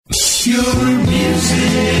your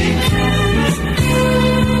music.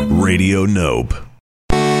 Radio Nope.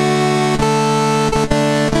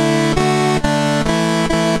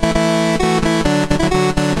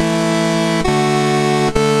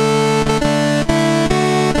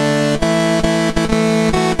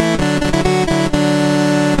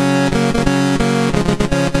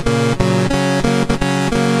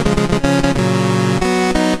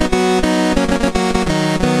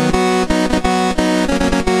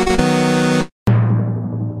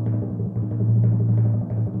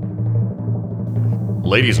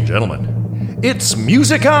 Ladies and gentlemen, it's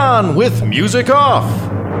Music On with Music Off.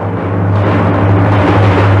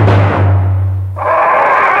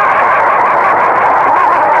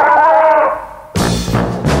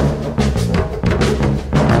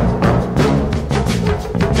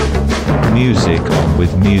 Music On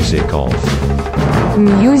with Music Off.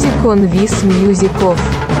 Music On with Music Off.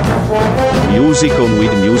 Music On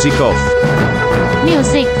with Music Off.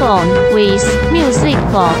 Music On with Music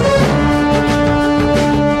Off.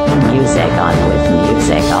 Music On with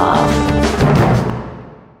Music Off.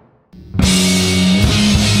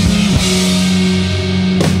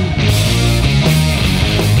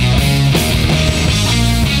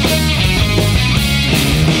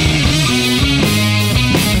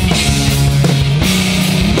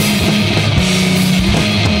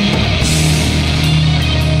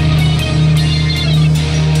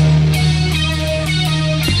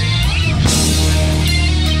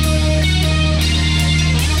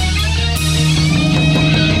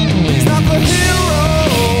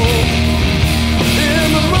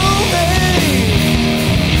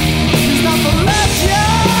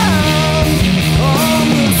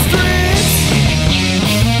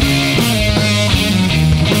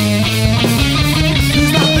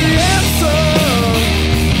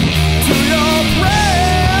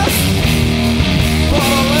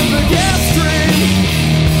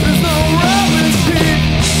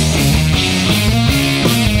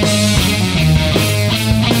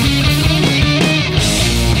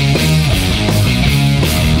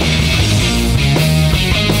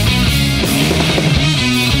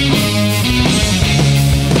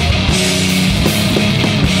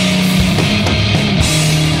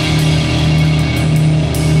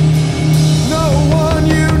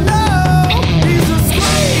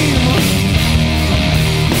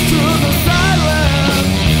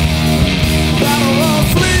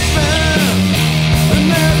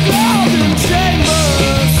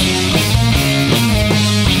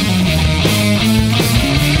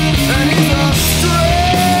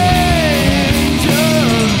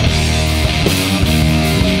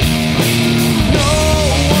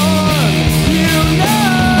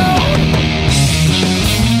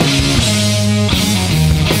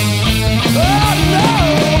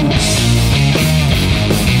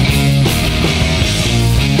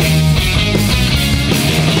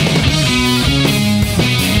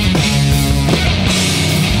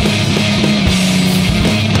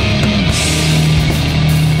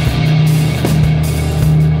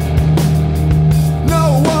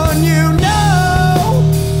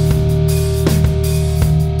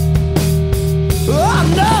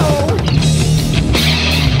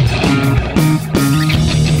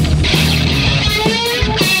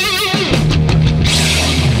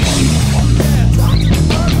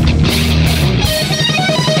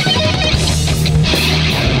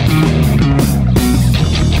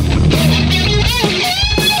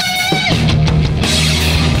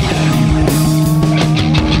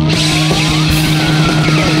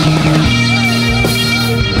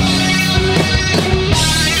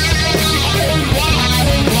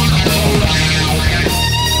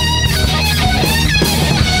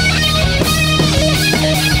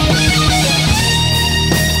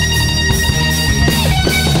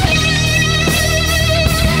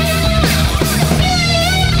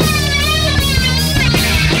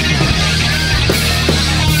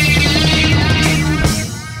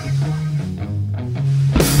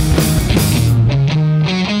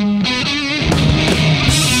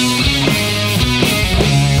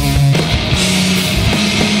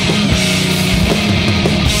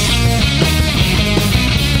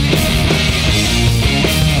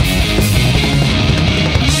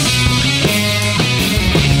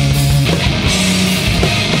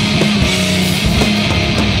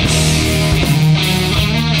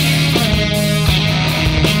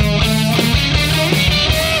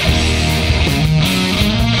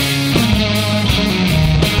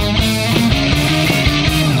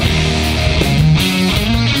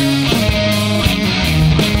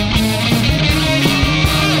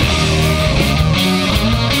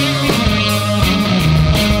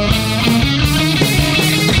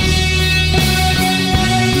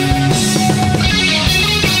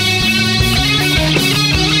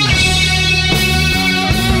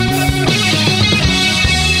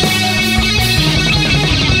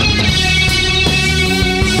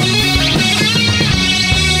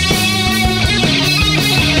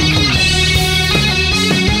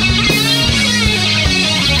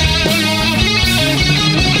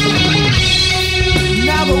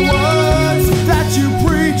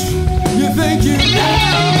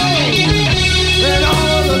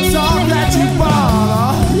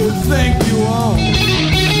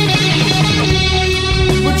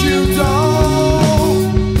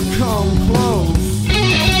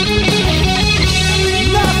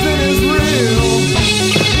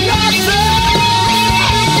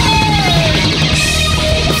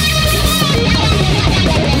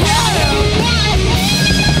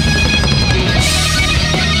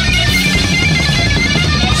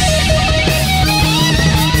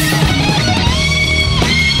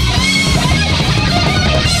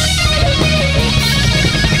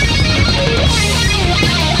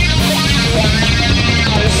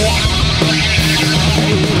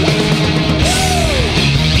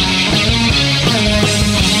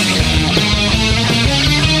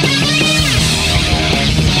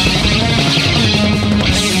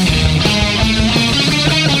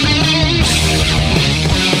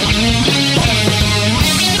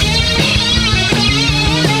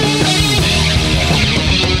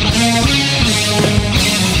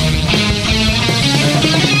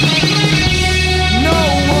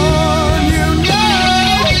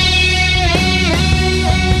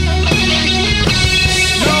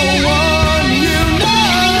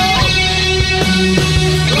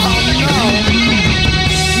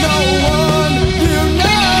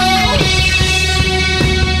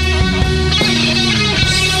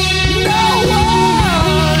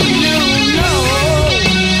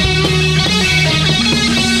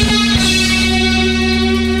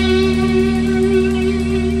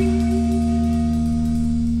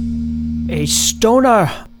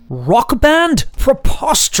 stoner rock band?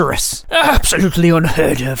 Preposterous. Absolutely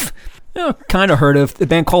unheard of. Kind of heard of. The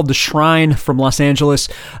band called The Shrine from Los Angeles.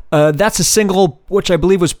 That's a single which I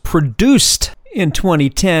believe was produced in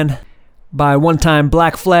 2010 by one-time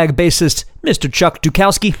Black Flag bassist Mr. Chuck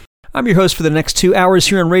Dukowski. I'm your host for the next 2 hours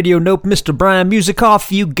here on Radio Nope, Mr. Brian Musikoff.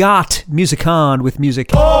 You got Music On with music.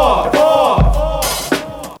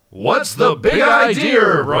 What's the big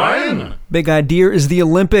idea, Brian? Big idea is the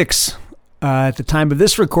Olympics. At the time of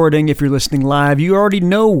this recording, if you're listening live, you already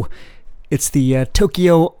know it's the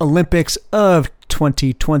Tokyo Olympics of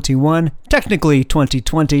 2021. Technically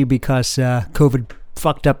 2020 because COVID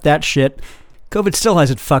fucked up that shit. COVID still has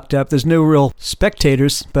it fucked up. There's no real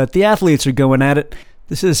spectators, but the athletes are going at it.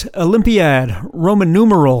 This is Olympiad, Roman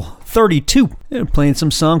numeral 32. They're playing some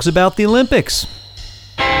songs about the Olympics.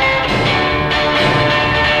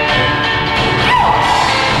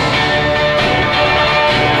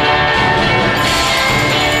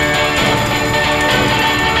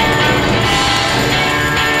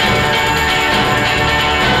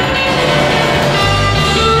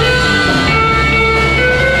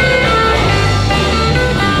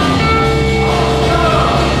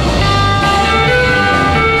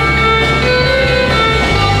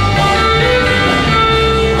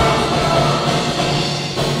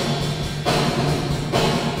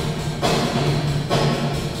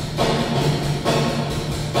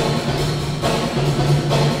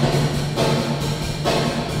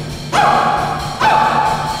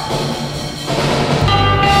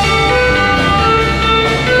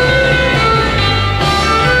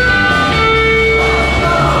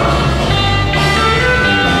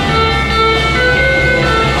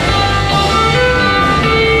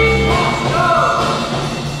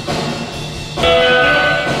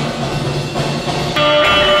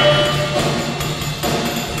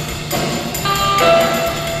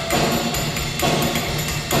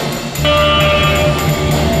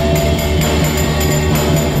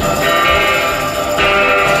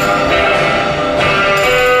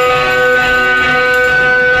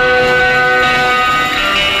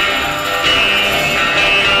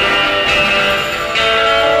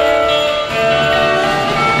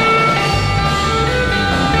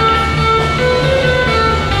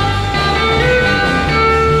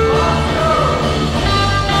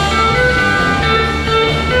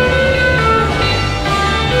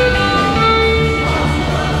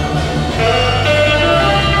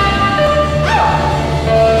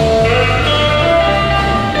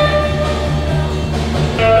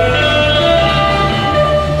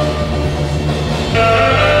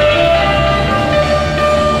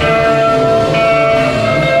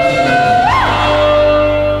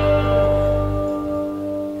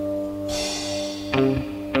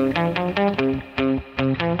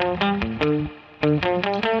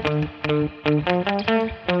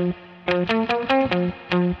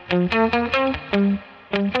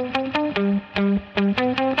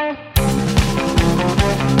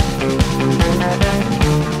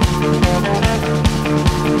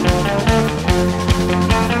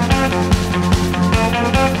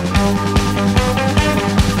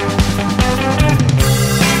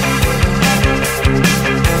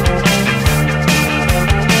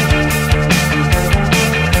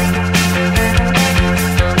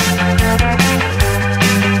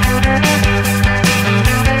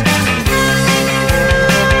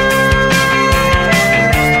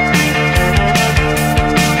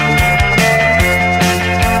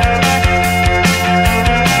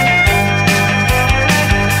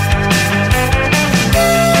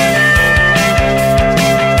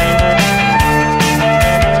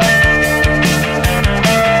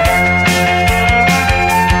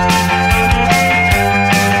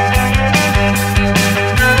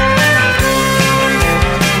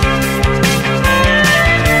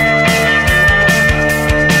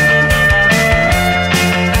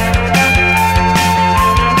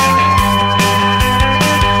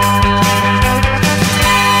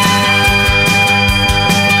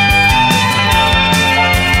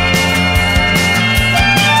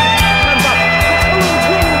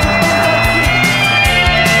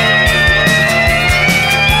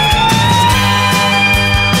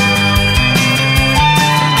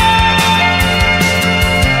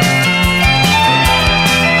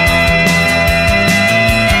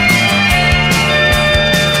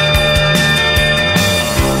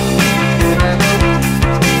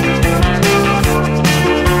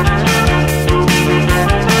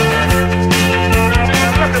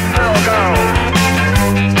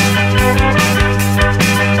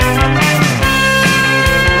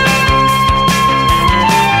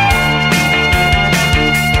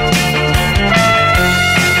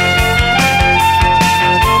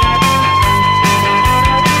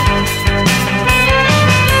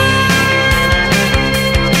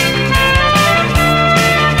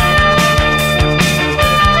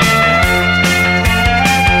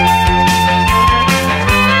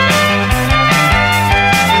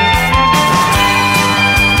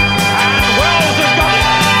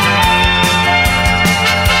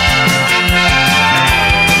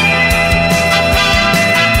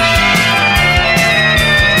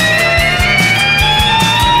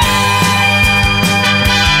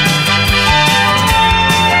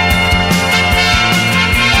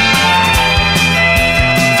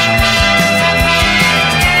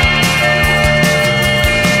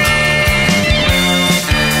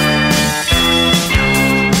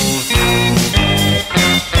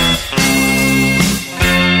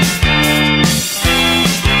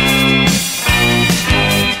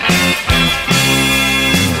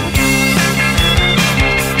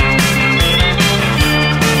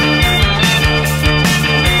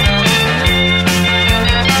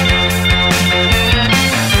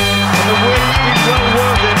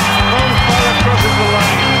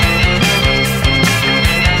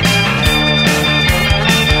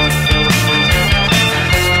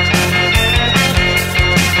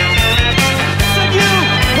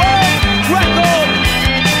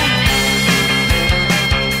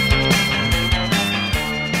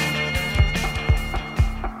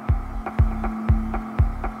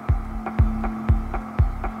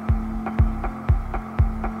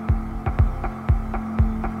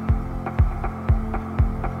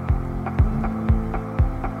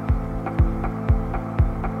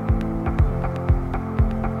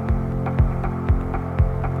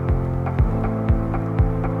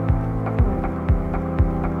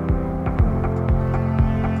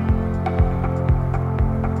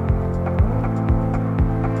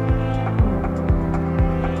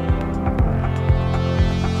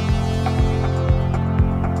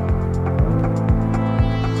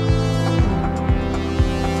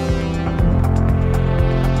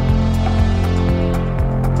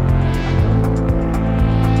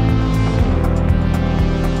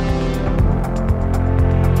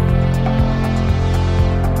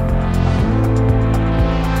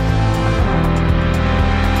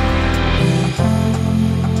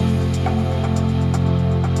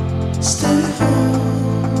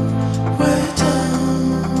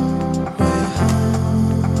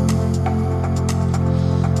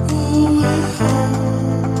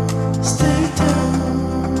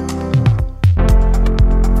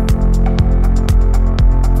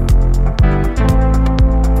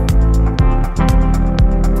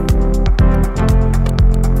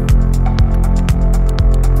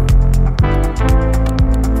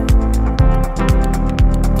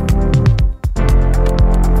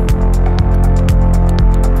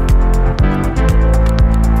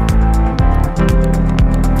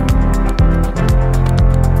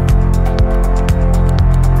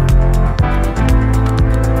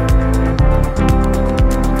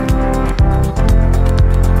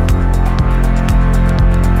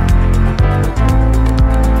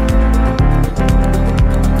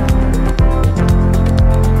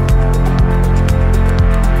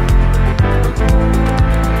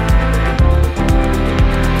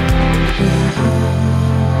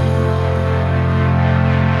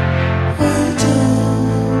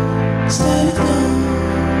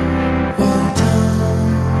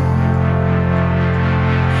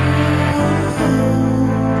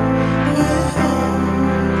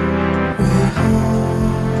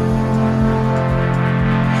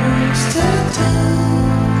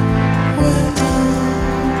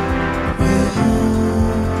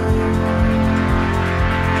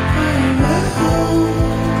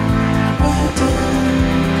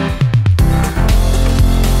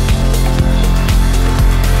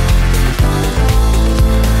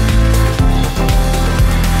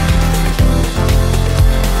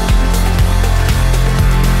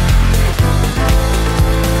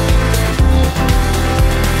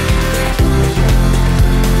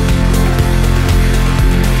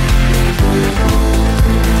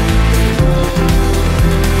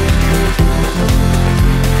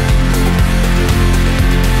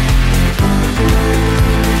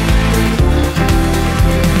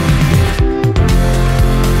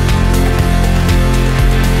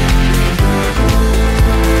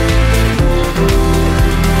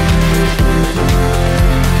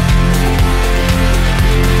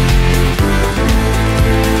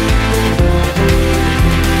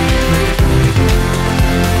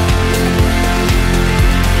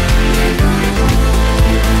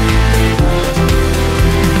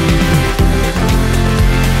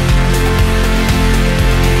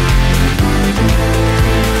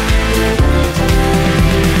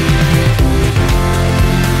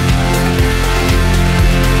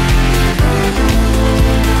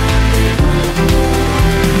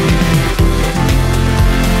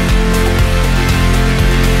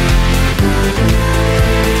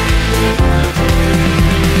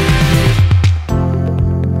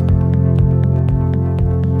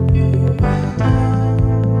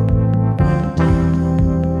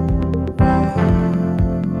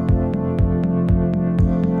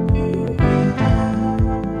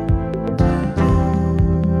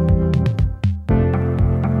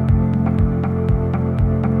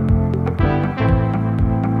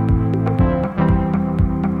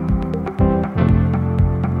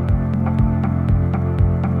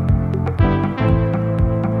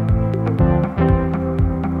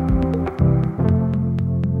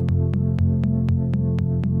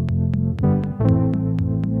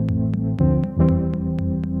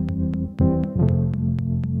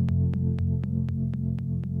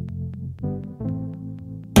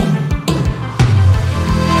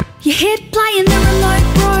 You hit play and the remote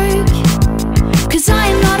broke, 'cause I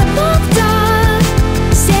am not a pop dog.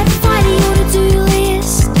 Set fire to your to-do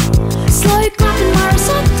list. Slow clapping my wrist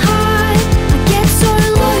up high. I get so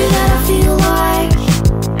low that I feel like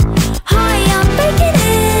hi, I'm baking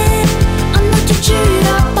it. I'm not your chewed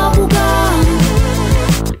up bubble gum.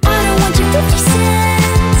 I don't want your 50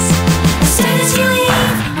 cents. As soon as you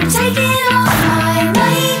leave, I'm taking off my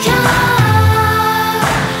makeup.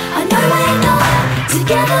 I know we're not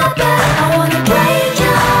together, but I wanna break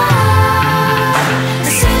up.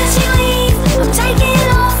 As soon as you leave, I'm taking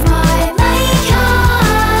off my makeup.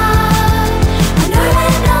 I know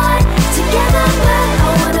we're not together, but I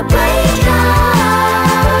wanna break up.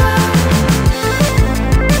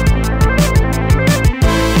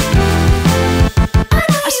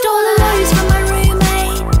 I stole a rose from my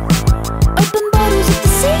roommate. Open bottles at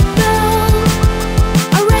the seatbelt.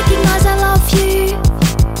 I recognize I love you,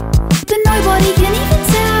 but nobody can even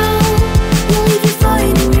tell. You leave your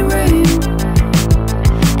phone in your room,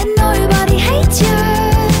 and nobody hates you.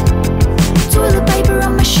 Toilet paper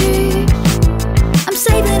on my shoe, I'm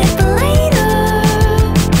saving it for later.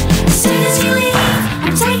 As soon as you leave,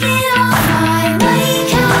 I'm taking off my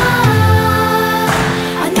makeup.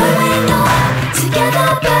 I know we're not together,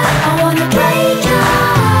 but I wanna break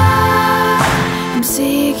up. I'm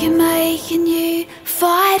sick of making you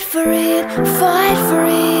fight for it, fight for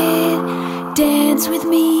it. Dance with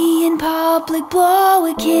me in public, blow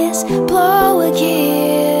a kiss, blow a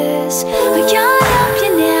kiss. I can't help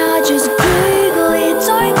you now, just Google it,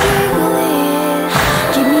 don't Google it.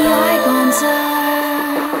 Give me eye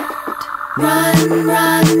contact. Run,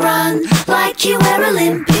 run, run, like you wear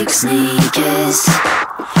Olympic sneakers.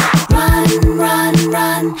 Run, run,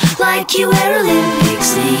 run, like you wear Olympic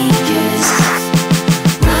sneakers.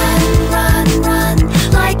 Run, run, run,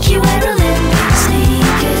 like you wear Olympic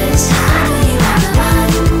sneakers. I know you wanna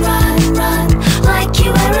run, run, run, like you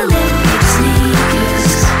wear Olympic sneakers.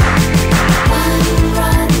 Run,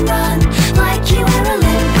 run, run, like you wear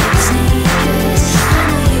Olympic sneakers. I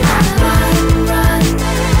know you wanna run, run,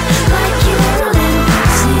 like you wear Olympic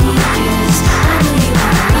sneakers. I know you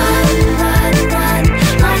wanna run, run, run,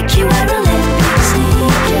 like you wear Olympic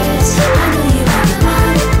sneakers. I know you wanna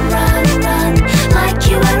run, run, run,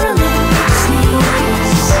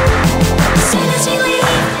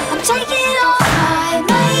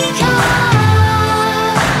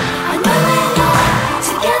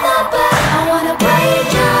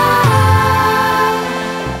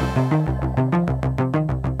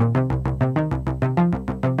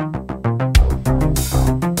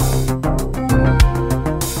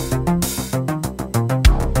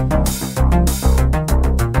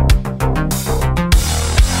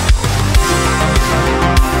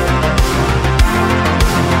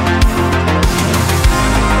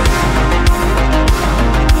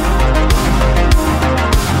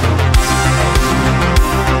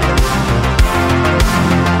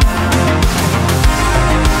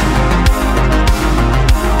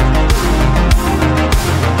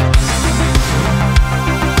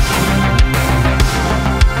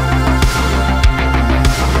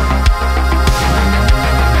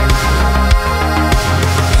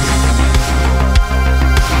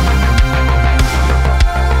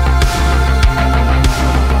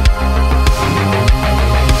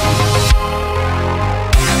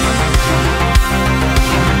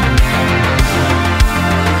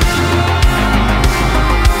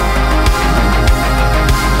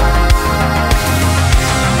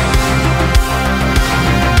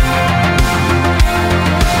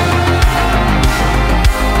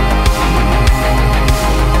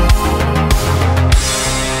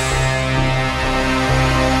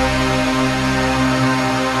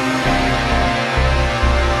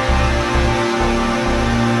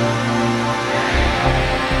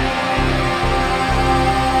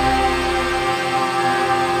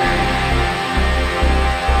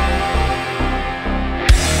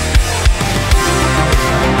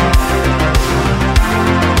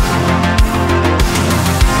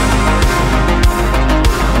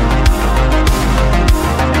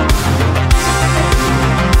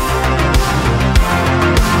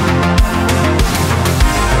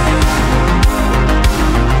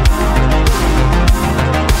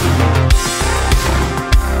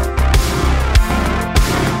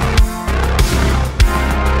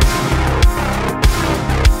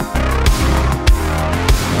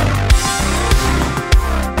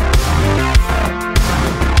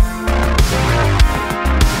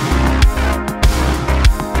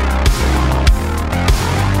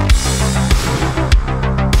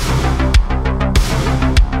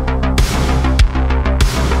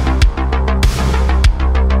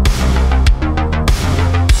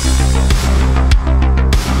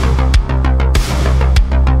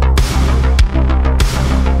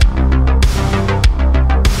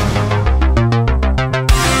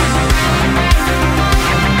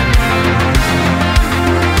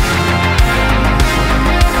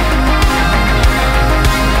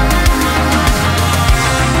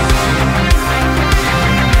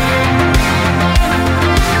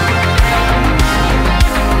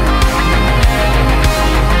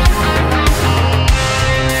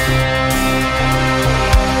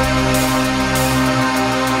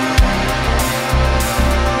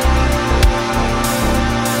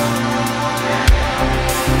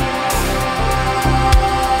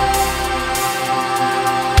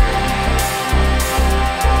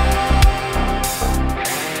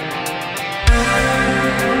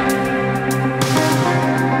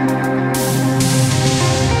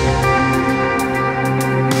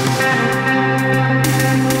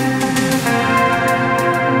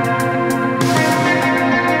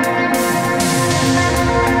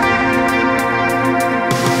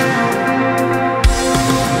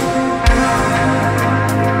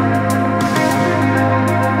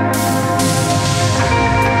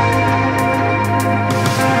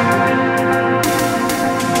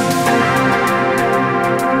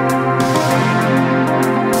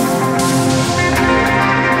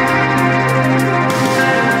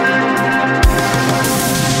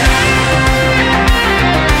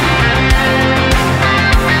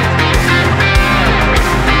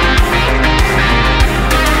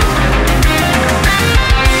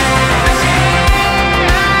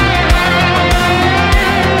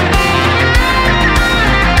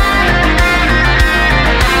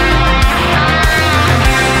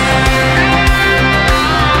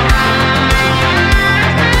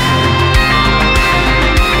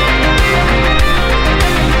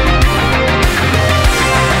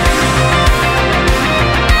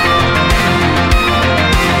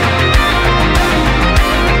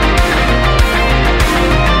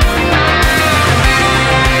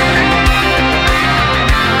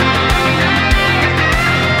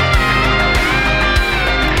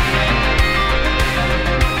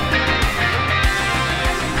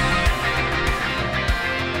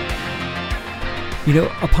 You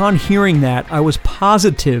know, upon hearing that, I was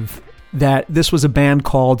positive that this was a band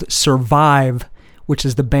called Survive, which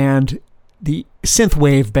is the band, the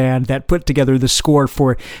synthwave band that put together the score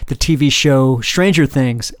for the TV show Stranger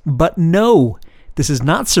Things. But no, this is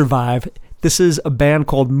not Survive. This is a band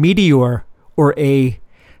called Meteor, or a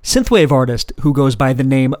synthwave artist who goes by the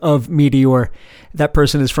name of Meteor. That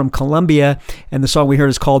person is from Colombia, and the song we heard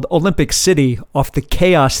is called Olympic City off the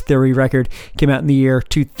Chaos Theory record. Came out in the year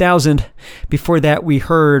 2000. Before that, we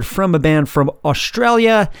heard from a band from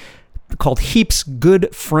Australia called Heaps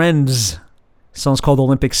Good Friends. The song's called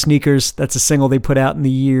Olympic Sneakers. That's a single they put out in the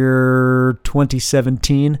year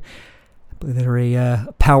 2017. I believe they're a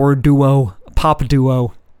power duo, a pop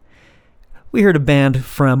duo. We heard a band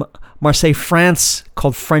from Marseille, France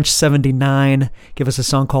called French 79. Give us a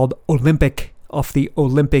song called Olympic off the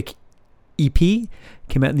Olympic EP.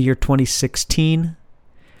 Came out in the year 2016.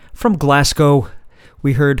 From Glasgow,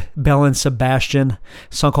 we heard Belle Sebastian,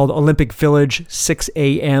 a song called Olympic Village 6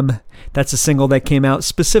 a.m. That's a single that came out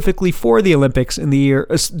specifically for the Olympics in the year,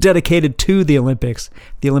 dedicated to the Olympics.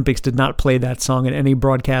 The Olympics did not play that song in any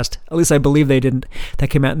broadcast. At least I believe they didn't. That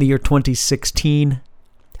came out in the year 2016.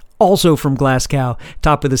 Also from Glasgow,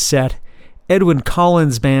 top of the set, Edwin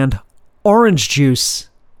Collins' band, Orange Juice.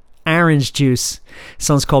 Orange Juice.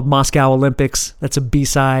 Song's called Moscow Olympics. That's a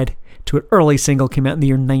B-side to an early single, came out in the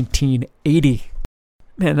year 1980.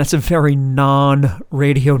 Man, that's a very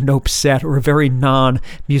non-Radio Nope set, or a very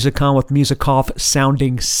non-Music On with Music Off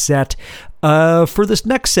sounding set. For this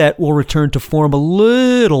next set, we'll return to form a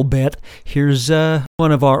little bit. Here's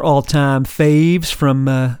one of our all-time faves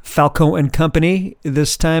from Falco and Company,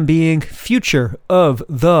 this time being Future of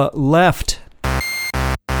the Left.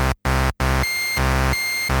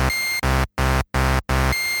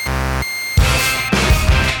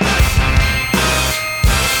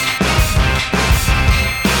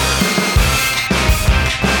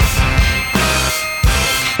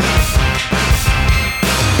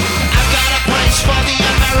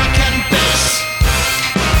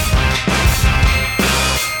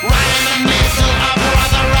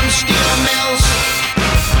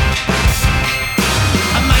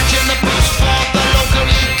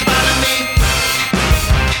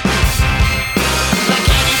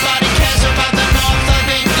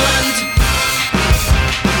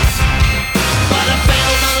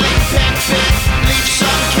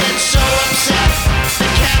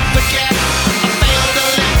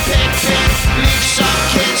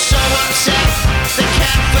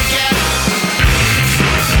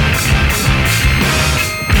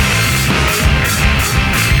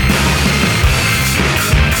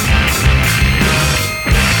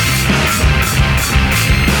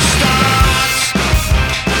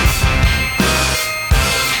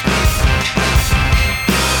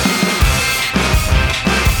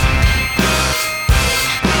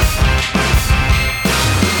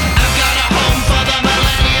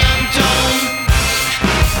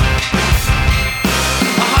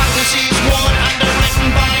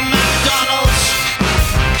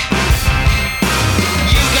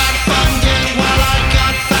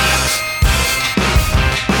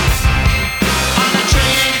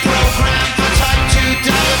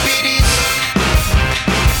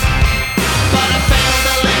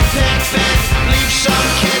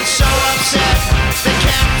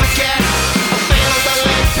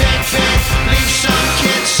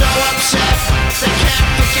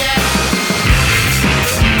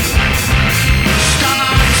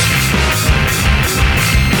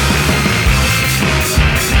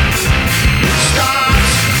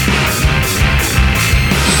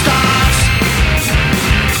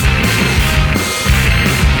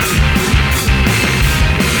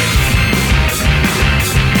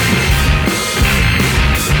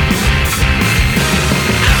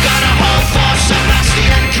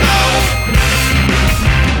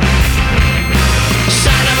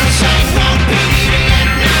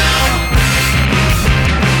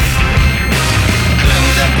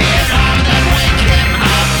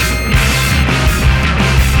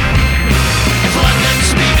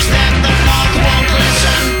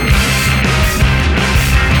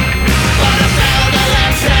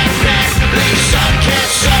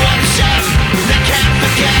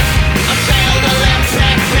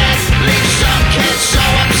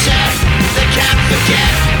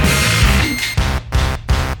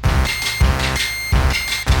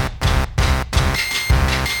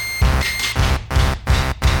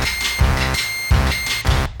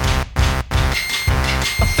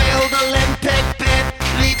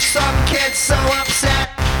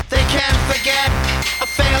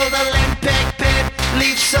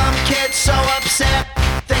 so upset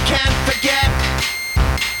they can't forget.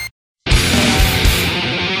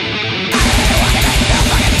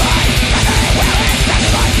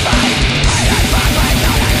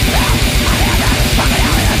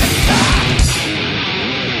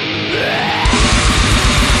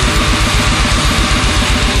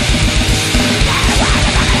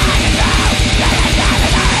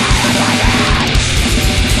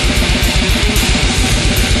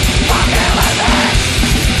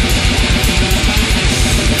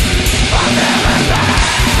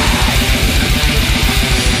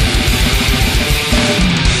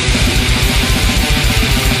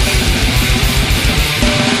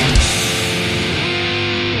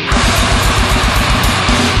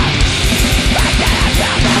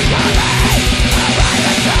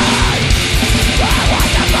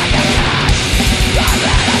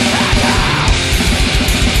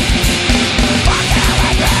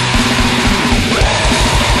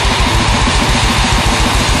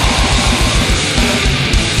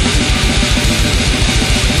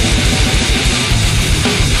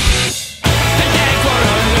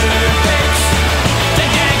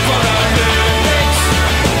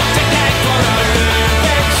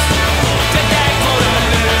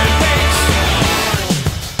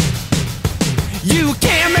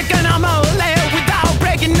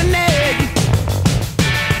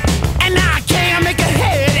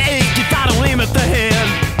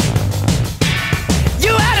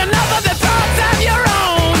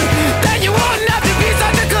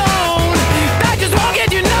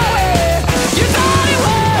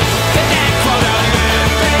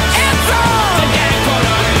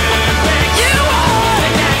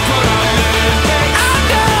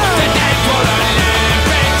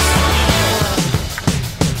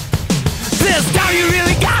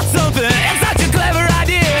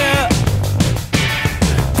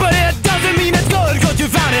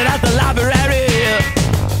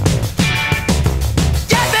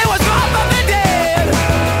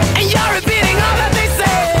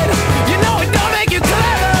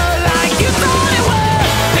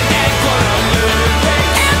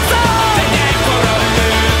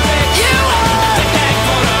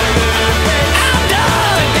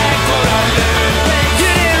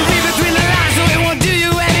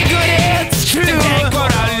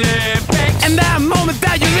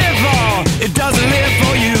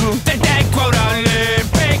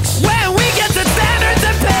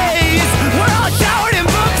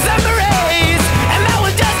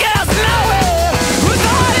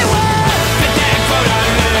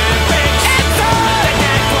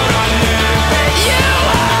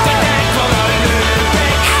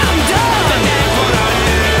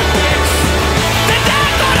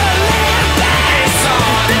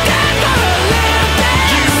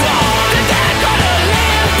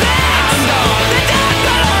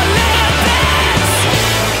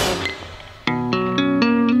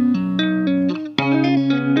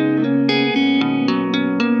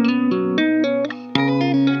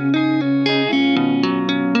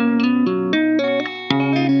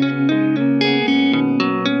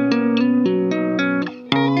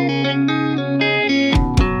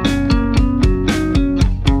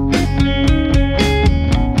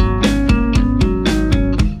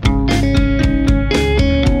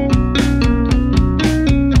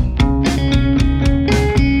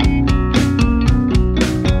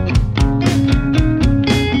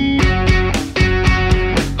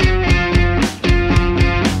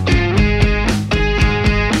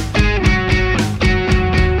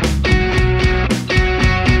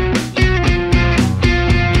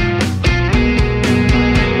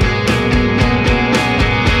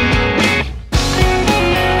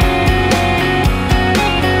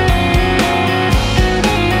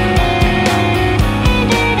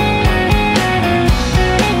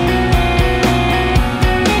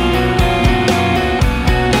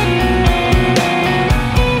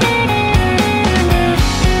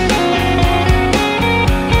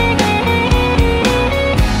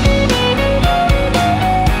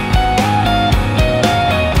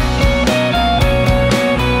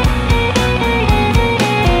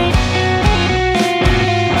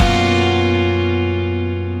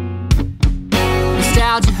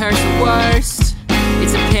 hurts the worst.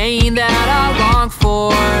 It's a pain that I long for.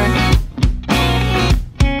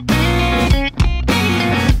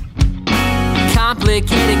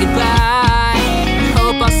 Complicated goodbye.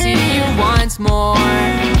 Hope I'll see you once more.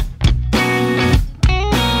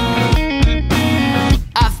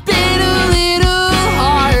 I've been a little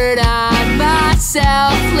hard on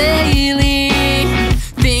myself lately,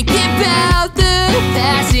 thinking about the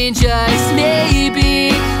past and just maybe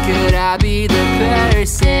could I be the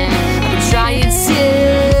person I've been trying to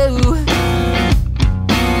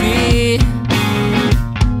be?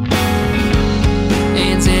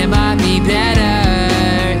 And it might be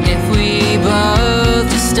better if we both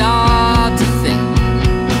just stop to think.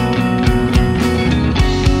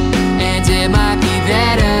 And it might be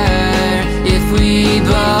better if we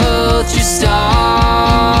both just stop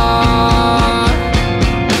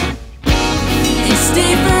and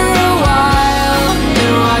stay for a while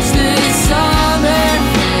and watch the summer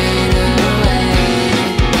fade away.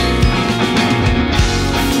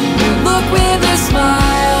 Look with a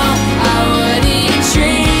smile, I wouldn't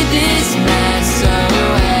trade this mess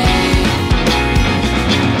away.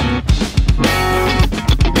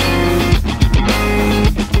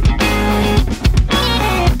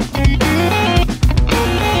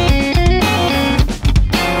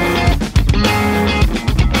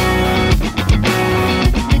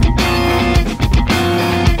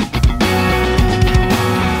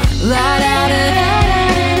 La da da da da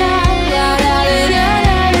da da da da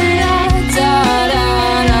da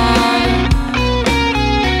da.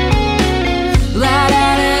 La da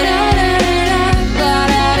da da da da da da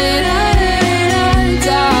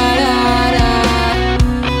da.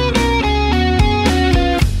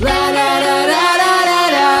 La da da da da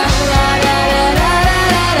da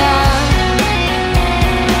da.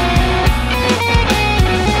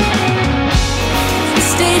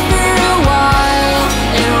 Stay for a while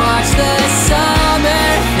and watch the summer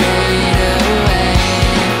fade away.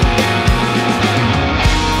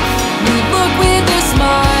 Look with a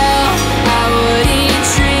smile, I wouldn't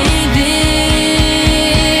trade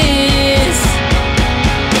this.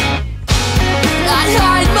 I'd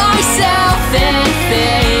hide myself and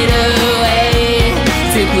fade away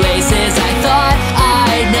to places I thought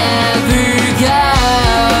I'd never go,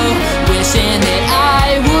 wishing that I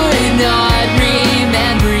would not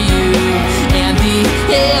remember you and the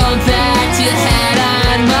impact you had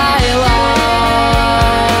on my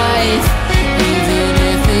life, even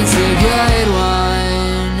if it's a good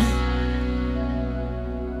one.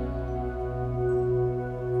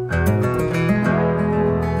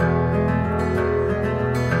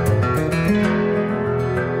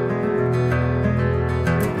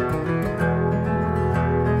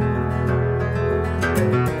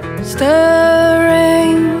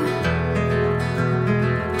 Stirring,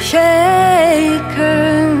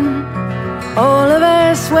 shaken, all of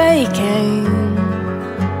us waking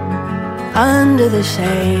under the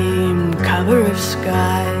same cover of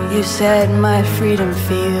sky. You said my freedom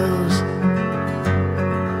feels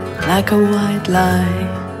like a white lie.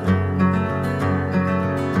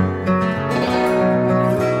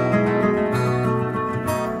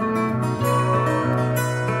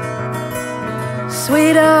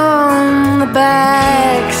 Sweet on the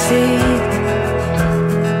back seat,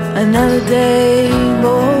 another day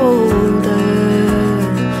bolder.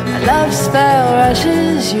 A love spell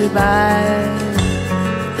rushes you by,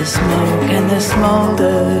 the smoke and the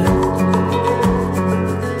smolder.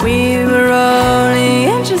 We were only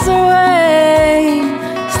inches away,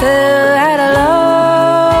 still had a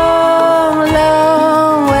long,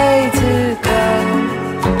 long way to go.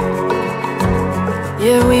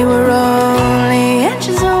 Yeah, we were only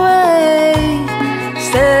inches away,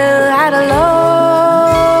 still had a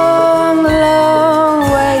long, long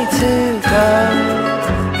way to go.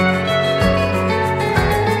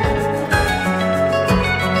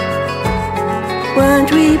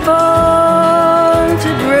 Weren't we born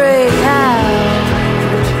to break out,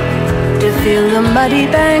 to feel the muddy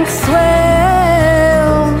banks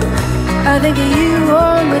swell? I think of you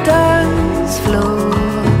on the dance floor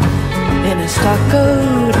in a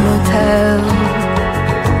stuccoed motel.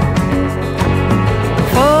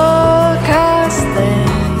 Forecasting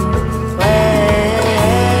when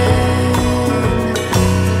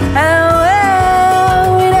and where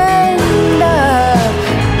we'd end up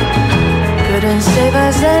couldn't save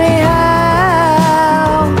us anyhow.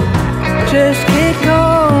 Just kid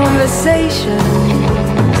conversation,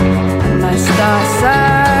 my star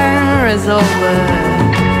sign is over.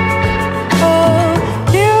 Oh,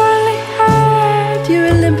 you only had your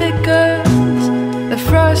Olympic girls, the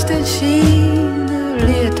frosted sheen, the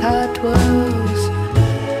leotard twirls,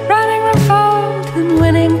 riding from fault and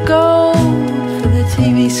winning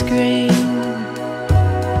screen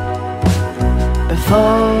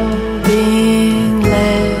before being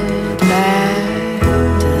led back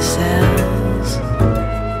to the cells.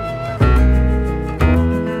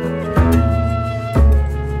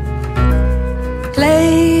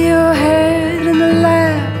 Lay your head in the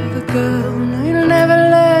lap of a girl. You'll never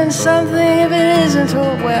learn something if it isn't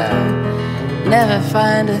taught well. Never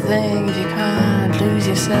find a thing if you can't lose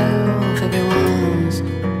yourself every once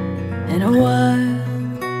in a while.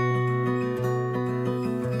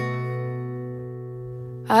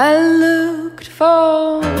 I looked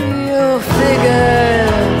for your figure,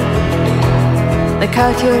 the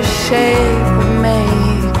cut your shape would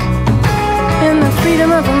make. In the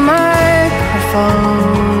freedom of a microphone,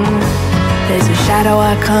 there's a shadow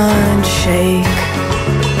I can't shake.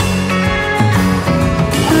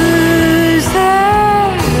 Who's there?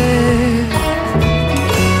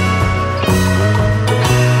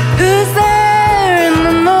 Who's there in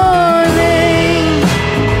the morning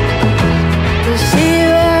to see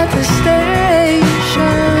you at the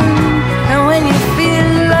station? And when you feel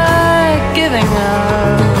like giving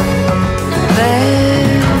up,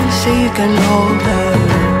 there so you can hold her.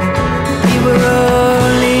 You were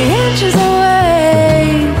only inches away,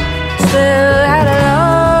 still had a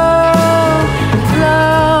long,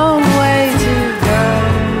 long way to go.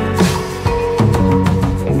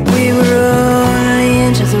 We were only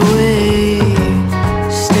inches away,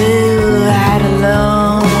 still had a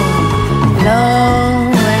long, long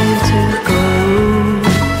way to go.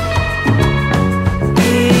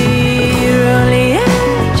 We're only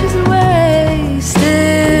inches away,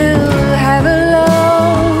 still have a long,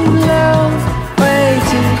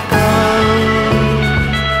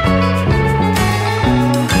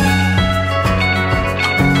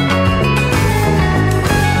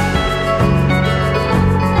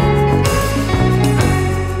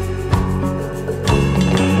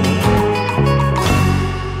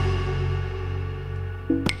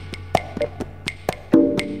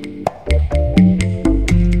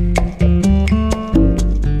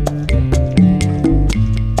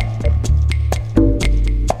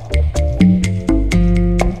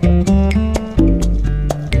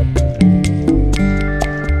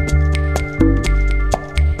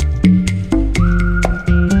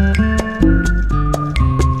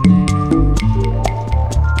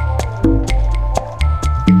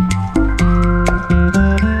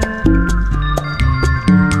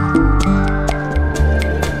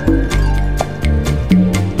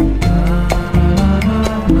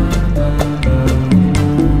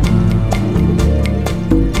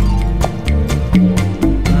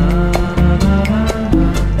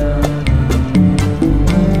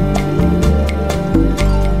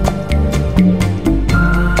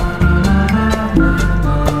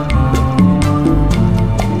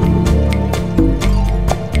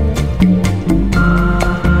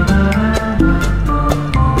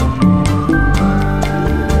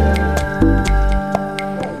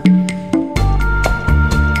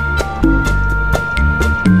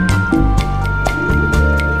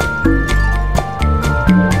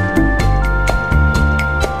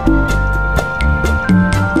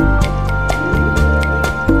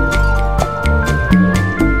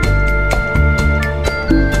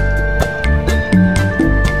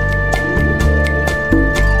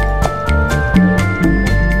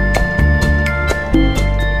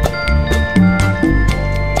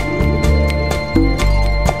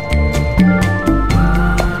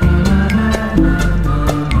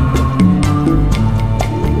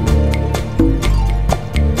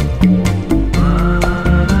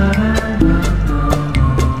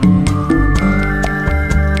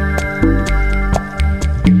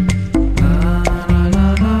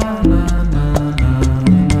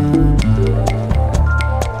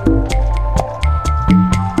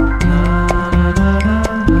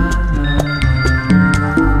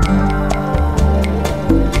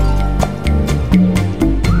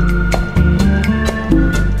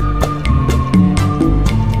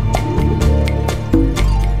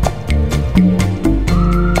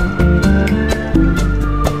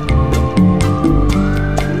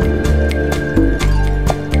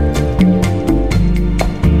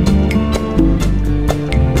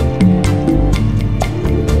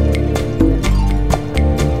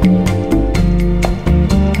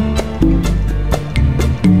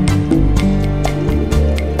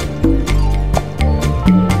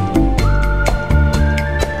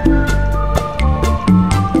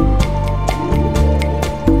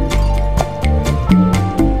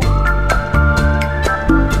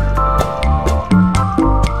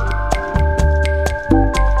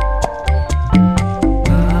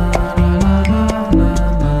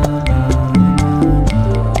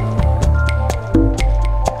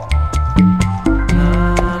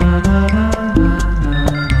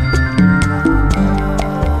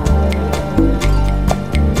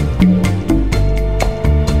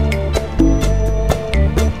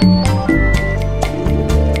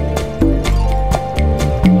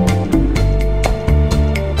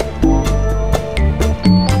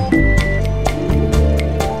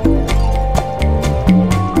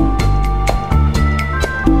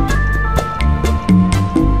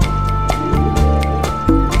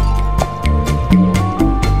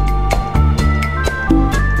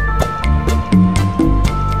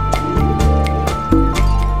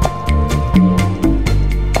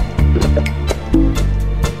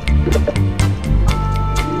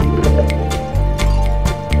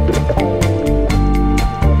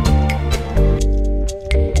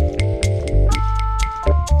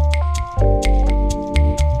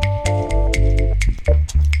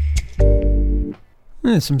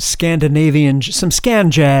 Some Scandinavian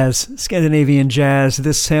jazz.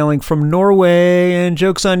 This hailing from Norway, and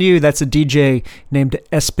joke's on you. That's a DJ named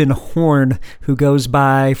Espen Horn, who goes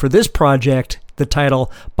by, for this project, the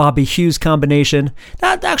title Bobby Hughes Combination.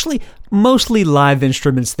 That actually mostly live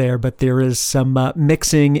instruments there, but there is some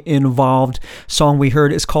mixing involved. Song we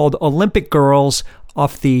heard is called Olympic Girls,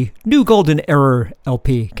 off the Nhu Golden Era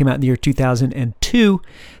LP. Came out in the year 2002.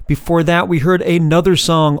 Before that, we heard another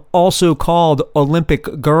song also called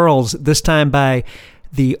Olympic Girls, this time by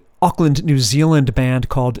the Auckland, New Zealand band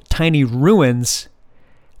called Tiny Ruins.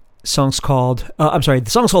 The song's called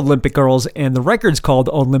Olympic Girls, and the record's called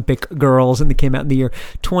Olympic Girls, and they came out in the year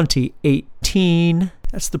 2018.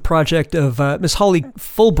 That's the project of Miss Holly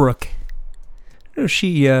Fulbrook.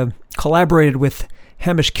 She collaborated with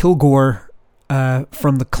Hamish Kilgore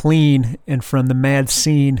from The Clean and from the Mad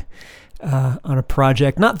Scene on a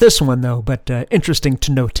project. Not this one, though, but interesting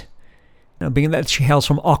to note. Now, being that she hails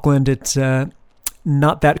from Auckland, it's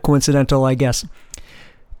not that coincidental, I guess.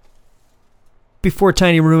 Before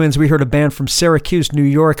Tiny Ruins, we heard a band from Syracuse, New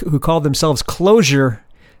York, who called themselves Closure.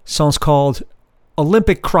 Song's called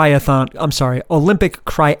Olympic Cryathlon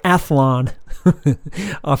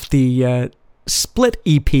off the Split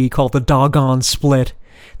EP called the Doggone Split.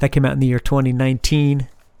 That came out in the year 2019.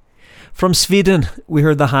 From Sweden, we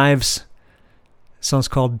heard the Hives. The song's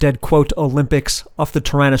called Dead Quote Olympics off the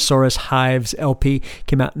Tyrannosaurus Hives LP.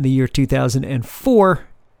 Came out in the year 2004.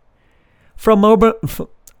 From Melbourne,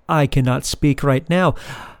 I cannot speak right now.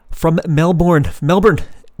 From Melbourne,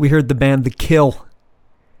 we heard the band The Kill.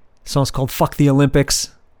 The song's called Fuck the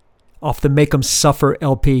Olympics off the Make 'Em Suffer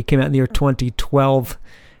LP. Came out in the year 2012.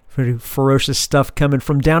 Pretty ferocious stuff coming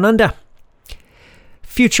from down under.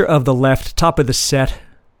 Future of the Left, top of the set.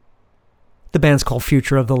 The band's called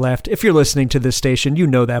Future of the Left. If you're listening to this station, you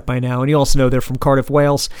know that by now. And you also know they're from Cardiff,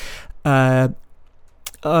 Wales. A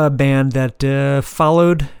band that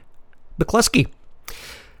followed McCluskey.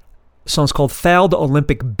 The song's called Failed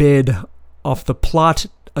Olympic Bid off the Plot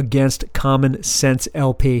Against Common Sense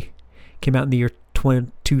LP. Came out in the year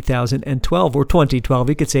 2012 or 2012.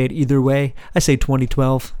 You could say it either way. I say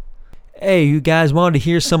 2012. Hey, you guys wanted to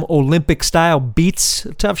hear some Olympic style beats?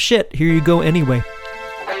 Tough shit. Here you go anyway.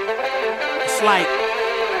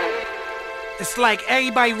 It's like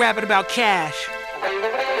everybody rapping about cash.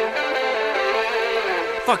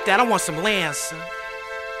 Fuck that, I want some land, son.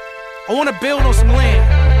 I want to build on some land.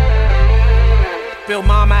 Build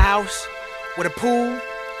mama house with a pool.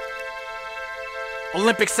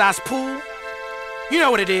 Olympic size pool. You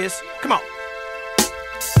know what it is. Come on.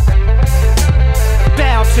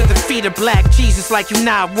 Bow to the feet of black Jesus like you're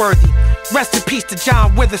not worthy. Rest in peace to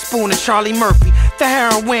John Witherspoon and Charlie Murphy. The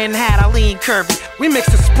heroin had Eileen Kirby. We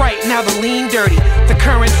mixed the Sprite, now the lean dirty. The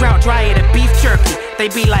current drought drier than beef jerky. They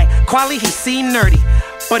be like, Quali, he seem nerdy.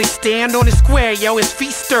 But he stand on his square, yo, his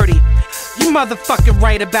feet sturdy. You motherfucking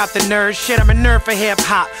right about the nerd shit. I'm a nerd for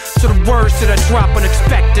hip-hop. So the words that I drop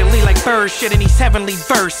unexpectedly like bird shit in these heavenly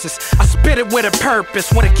verses. I spit it with a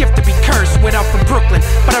purpose, want a gift to be cursed with. I'm from Brooklyn,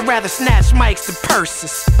 but I'd rather snatch mics than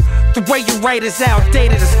purses. The way you write is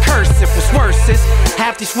outdated as cursive. What's worse is,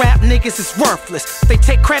 half these rap niggas is worthless. They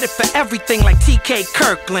take credit for everything like TK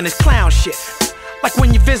Kirkland is clown shit. Like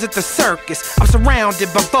when you visit the circus, I'm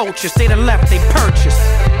surrounded by vultures. They done left, they purchased.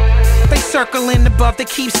 They circling above, they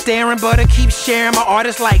keep staring, but I keep sharing my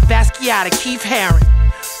artists like Basquiat and Keith Haring.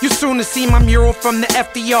 You soon to see my mural from the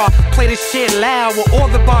FDR. Play this shit loud where all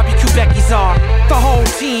the barbecue Beckies are. The whole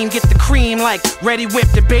team get the cream like Ready Whip.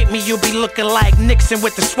 Debate me, you'll be looking like Nixon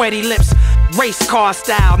with the sweaty lips. Race car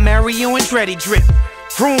style, Mario and Dreddy drip.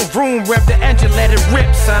 Vroom, vroom, rev the engine, let it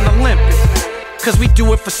rip, son. Olympic, cause we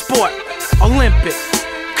do it for sport. Olympic,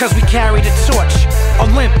 cause we carry the torch.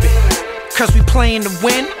 Olympic, cause we playing to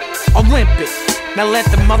win. Olympic, now let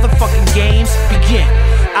the motherfucking games begin.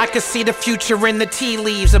 I can see the future in the tea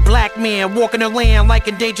leaves. A black man walking the land like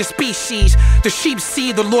endangered species. The sheep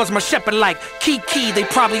see the Lord's my shepherd like Kiki. They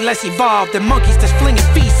probably less evolved than monkeys that's flinging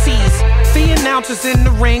feces. The announcers in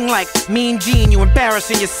the ring like Mean Gene. You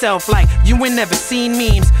embarrassing yourself like you ain't never seen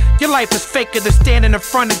memes. Your life is faker than standing in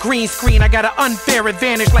front of green screen. I got an unfair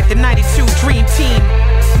advantage like the 92 Dream Team.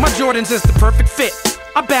 My Jordans is the perfect fit.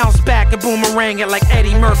 I bounce back and boomerang it like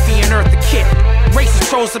Eddie Murphy and Eartha Kitt. Racist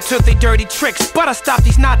trolls up to their dirty tricks, but I stopped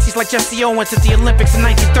these Nazis like Jesse Owens at the Olympics in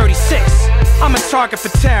 1936. I'm a target for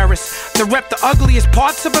terrorists. They rep the ugliest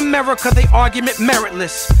parts of America, they argument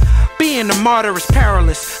meritless. Being a martyr is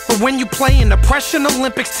perilous, but when you play in the Prussian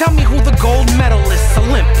Olympics, tell me who the gold medalists.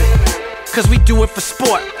 Olympic, cause we do it for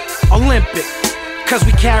sport. Olympic, cause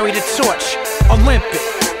we carry the torch. Olympic,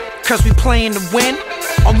 cause we playing to win.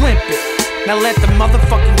 Olympic, now let the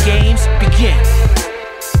motherfucking games begin.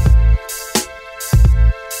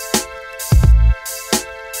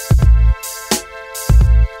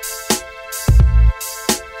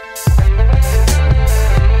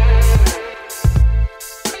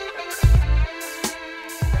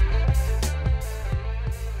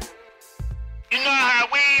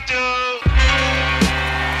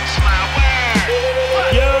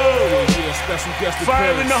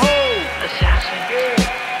 Fire in the hole.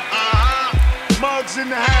 Mugs in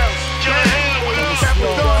the house.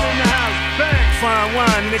 Capadon in the house. Bang. Fine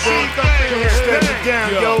wine, nigga. Step it down,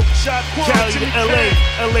 yo. Cali to LA.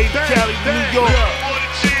 LA to Cali to New York.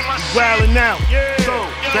 Wildin' out.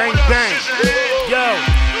 Bang, bang. Yo.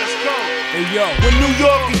 Hey, yo. When New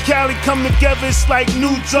York and Cali come together, it's like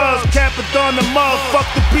new drugs. Capadon the mug, fuck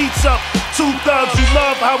the beats up. Two thugs, you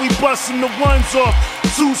love how we bustin' the ones off.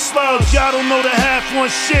 Two slugs, y'all don't know the half one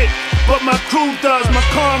shit, but my crew does. My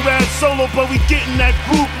comrades solo, but we gettin' that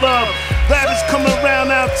group love. Rabbits coming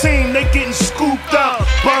around our team, they getting scooped up.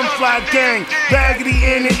 Bumfly gang, Baggedy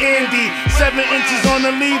and Andy. 7 inches on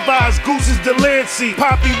the Levi's, Goose is Delancey.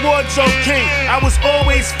 Poppy wardrobe king, I was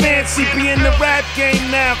always fancy. Be in the rap game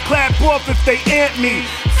now, clap off if they ant me.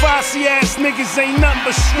 Fossy ass niggas ain't nothing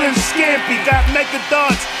but shrimp scampi. Got mega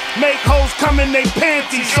darts, make hoes come in they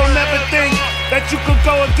panties. So never think that you could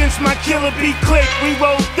go against my killer bee click. We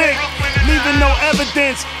roll thick, leaving no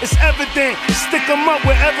evidence. It's evident, stick 'em up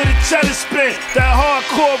wherever the cheddar spit. That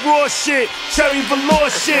hardcore raw shit, cherry velour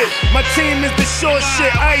shit. My team is the short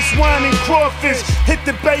shit, ice, wine, and crawfish. Hit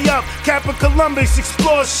the bay up, Kappa Columbus,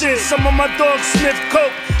 explore shit. Some of my dogs sniff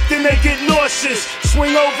coke, then they get nauseous.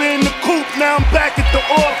 Swing over in the coupe, now I'm back at the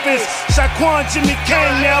office. Shaquan, Jimmy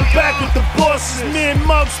Kane, now I'm back with the bosses. Me and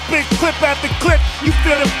Muggs spit clip after clip, you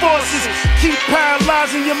feel the forces. Keep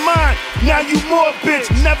paralyzing your mind, now you more bitch.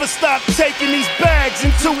 Never stop taking these bags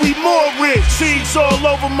until we more rich. Seeds all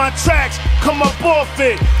over my tracks, come up off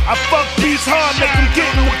it. I fuck beats hard, make them get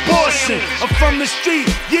an abortion. I'm from the street,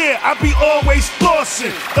 yeah, I be always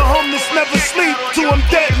flossing. The homeless never sleep till I'm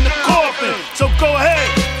dead in the coffin. So go ahead,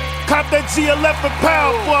 cop that GLF for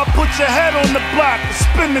power before I put your head on the block and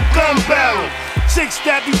spin the gun barrel. Chicks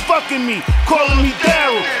that be fucking me, calling me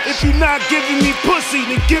Daryl. If you not giving me pussy,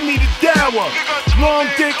 then give me the dower.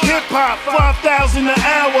 Long dick hip hop, 5,000 an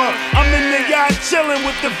hour. I'm in the yacht chilling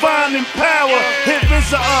with divine and power. Hit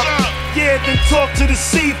Rizza up, yeah, then talk to the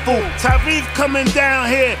seafood. Tarif coming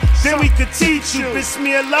down here, then we could teach you.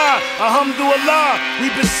 Bismillah, alhamdulillah,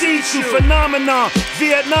 we beseech you. Phenomenon,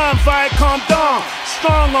 Vietnam, Viacom Dawn.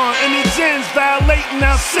 Strong on any gins, violating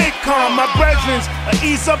our sitcom. My brethrens,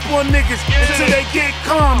 ease up on niggas until they get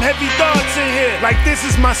calm. Heavy thoughts in here, like this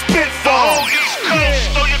is my spitfall. East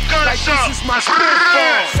Coast, throw your guns like up. this is my spitfall.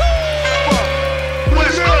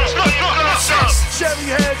 West Coast, throw your guns up. Cherry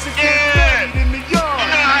heads and get buried in the yard. You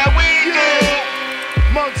know how we do.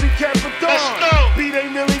 Mugs and Capadon. Beat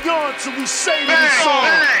ain't really on till we say to the song.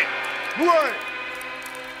 What?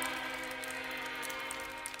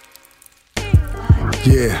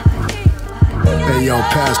 Yeah. Hey yo,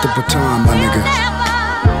 pass the baton, my nigga.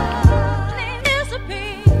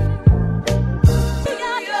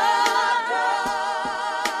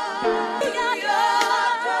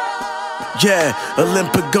 Yeah,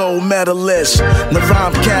 Olympic Gold Medalist. The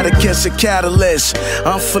rhyme catechist, a catalyst.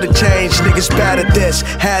 I'm for the change, niggas bad at this.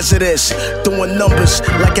 Hazardous, doing numbers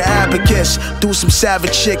like an abacus. Do some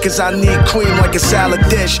savage shit, cause I need cream like a salad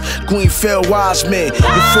dish. Queen Phil Wiseman,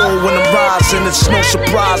 you fool when I'm rising. It's no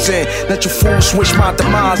surprising that you fools switch my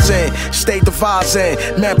demise in. Stay devising,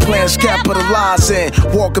 man plans capitalizing.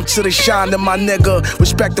 Welcome to the shine, my nigga.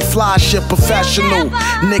 Respect the fly shit, professional.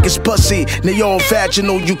 Niggas pussy, they all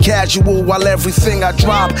vaginal, you casual. While everything I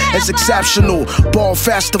drop is exceptional. Ball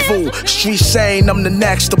festival, street saying I'm the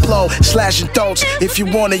next to blow. Slashing throats, if you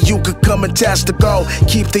want it, you could come and test the go.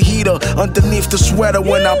 Keep the heater underneath the sweater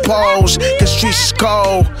when I pose, cause streets is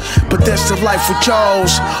cold, but that's the life we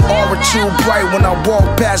chose. Aura too bright when I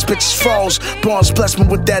walk past, bitches froze. Bronze bless me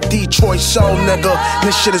with that Detroit soul, nigga.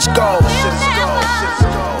 This shit is gold.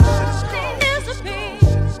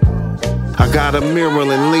 I got a mirror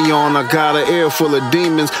in Leon, I got an ear full of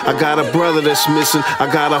demons. I got a brother that's missing, I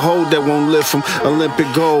got a hoe that won't lift him. Olympic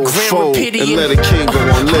Gold, Foals, and let a king go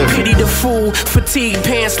on living. Pity the fool, fatigue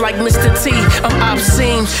pants like Mr. T. I'm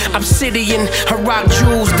obscene, obsidian, I rock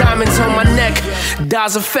jewels, diamonds on my neck.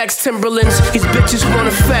 Daz effects, Timberlands, these bitches want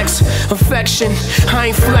effects. Affection, I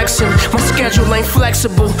ain't flexing, my schedule ain't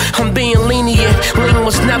flexible. I'm being lenient, lean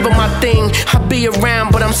was never my thing. I be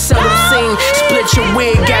around, but I'm seldom seen. Split your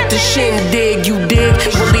wig, got the shin. Dig, you dig,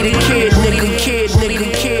 really the kid, nigga, kid,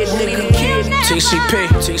 nigga, kid, nigga, kid.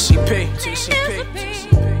 TCP.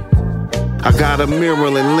 I got a mirror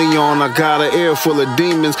in Leon, I got an ear full of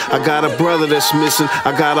demons. I got a brother that's missing,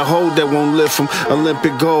 I got a hold that won't lift him.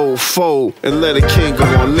 Olympic Gold, Foals, and let a king go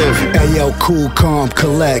on living. Ayo, cool, calm,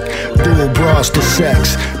 collect. Dual bras to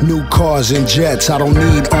sex. New cars and jets, I don't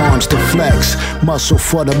need arms to flex. Muscle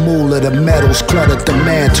for the moolah, the metals cluttered the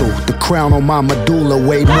mantle. The crown on my medulla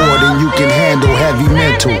weigh more than you can handle. Heavy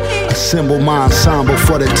mental, assemble my ensemble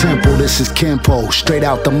for the temple. This is Kenpo, straight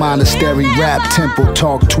out the monastery rap temple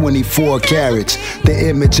talk. 24 carats, the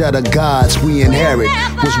image of the gods we inherit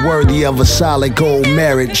was worthy of a solid gold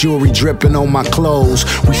merit. Jewelry dripping on my clothes,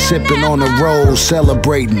 we sipping on the rose,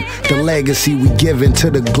 celebrating the legacy we giving to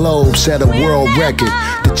the globe. Set a world record,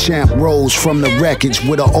 the champ rose from the wreckage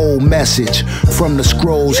with an old message. From the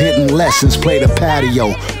scrolls hitting lessons, play the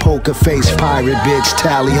patio. Poker face pirate bitch,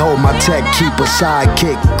 tally ho my tech, keep a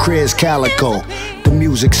sidekick, Chris Calico. The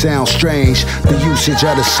music sounds strange, the usage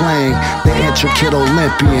of the slang, the intricate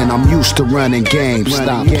Olympian. I'm used to running games.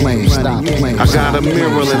 Stop playing, stop playing. I got a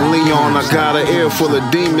mirror in Leon, I got an ear full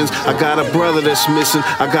of demons. I got a brother that's missing,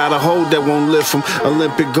 I got a hold that won't lift him.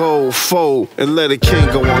 Olympic Gold, Foals, and let a king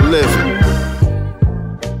go on living.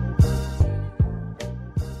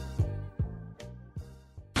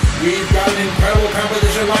 We've got an incredible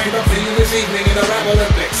competition lined up for you this evening in the Rap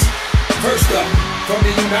Olympics. First up, from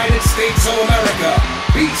the United States of America,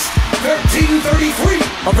 Beast 1333.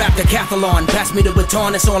 I rap the Decathlon, pass me the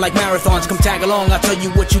baton, it's on like marathons. Come tag along, I'll tell you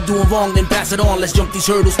what you're doing wrong, then pass it on. Let's jump these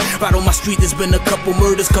hurdles. Right on my street, there's been a couple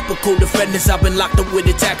murders, couple co-defendants. I've been locked up with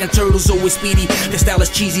attacking turtles, always speedy. The style is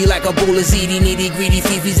cheesy like a bowl of ziti, needy, greedy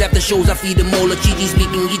fifis. After shows, I feed them all a Gigi,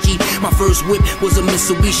 speaking Ichi. My first whip was a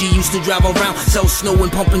Mitsubishi, used to drive around, sell snow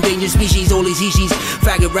and pump endangered species. All these Hishis,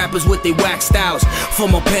 faggot rappers with they whack styles.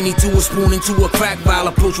 From a penny to a spoon into a crack vial,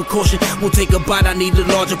 approach with caution. We'll take a bite, I need a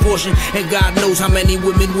larger portion. And God knows how many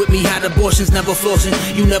women with me had abortions, never flossing.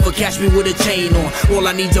 You never catch me with a chain on. All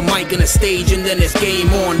I need's a mic and a stage, and then it's game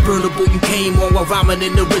on. Burnable, you came on while rhyming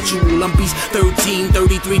in the ritual. I'm Beast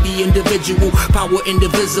 1333, the individual. Power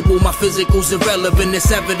indivisible, my physical's irrelevant. It's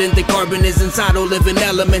evident that carbon is inside all living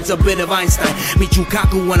elements. A bit of Einstein, meet you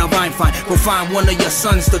Kaku when I rhyme fine. Go find one of your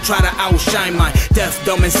sons to try to outshine mine. Deaf,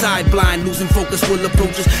 dumb, and sideblind, losing focus will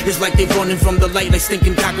approaches. It's like they running from the light like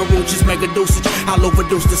stinking cockroaches. Mega dosage, I'll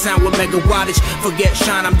overdose the sound with mega wattage. Forget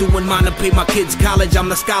shine, I'm doing mine to pay my kids college. I'm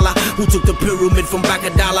the scholar who took the pyramid from back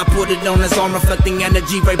a dollar, put it on his arm, reflecting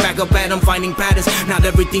energy right back up at him, finding patterns. Not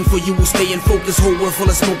everything for you will stay in focus. Whole world full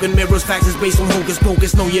of smoke and mirrors, facts is based on hocus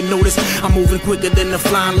pocus. Know you notice I'm moving quicker than the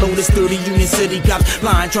flying lotus. 30 Union City cops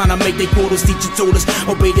lying, trying to make their quotas. Teacher told us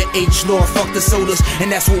obey the H law, fuck the sodas,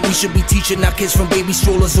 and that's what we should be teaching our kids from baby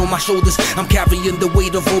strollers on my shoulders. I'm carrying the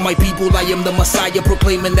weight of all my people. I am the Messiah,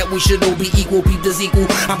 proclaiming that we should all be equal. People's equal.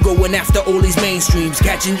 I'm going after all these mainstreams,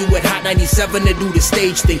 catching you at Hot 97 to do the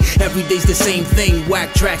stage thing. Every day's the same thing,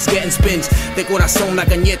 whack tracks getting spins. De corazón la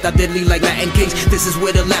cañeta, deadly like Latin kings. This is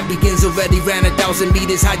where the lap begins. Already ran 1,000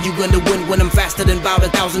 meters. How you gonna win when I'm faster than about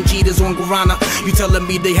 1,000 cheaters on Guarana? You telling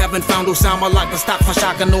me they haven't found Osama like a stock for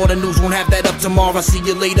shock, and all the news won't have that up tomorrow. See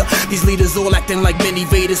you later. These leaders all acting like mini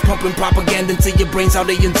Vaders, pumping propaganda into your brains. How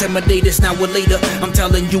they intimidate us now or later. I'm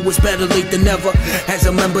telling you it's better late than never. As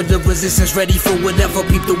a member of the resistance, ready for whatever.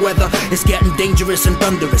 Peep the weather, it's getting dangerous and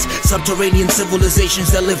thunderous. Subterranean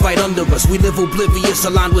civilizations that live right under us. We live oblivious,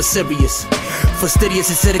 aligned with Sirius. Fastidious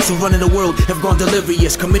acidics who run in the world have gone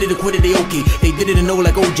delirious. Committed, acquitted, they okay. They did it and know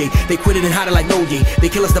like OJ. They quit it and hide it like no J. They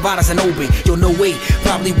kill us, divide us and obey. Yo, no way.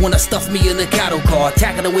 Probably wanna stuff me in a cattle car.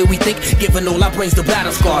 Attacking the way we think, giving all our brains the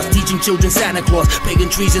battle scars. Teaching children Santa Claus, pagan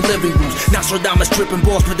trees and living rooms. Nostradamus tripping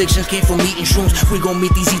balls, predictions came from meeting shrooms. We gon'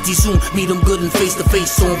 meet these ET soon, meet them good and face to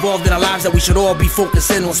face. So involved in our lives that we should all be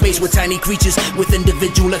focusing on space with tiny creatures with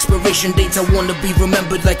individual expiration dates. I wanna be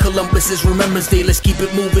remembered like Columbus's Remembrance Day. Let's keep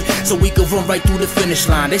it moving so we can run right through the finish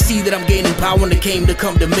line. They see that I'm gaining power when it came to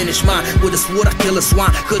come diminish mine. With a sword I kill a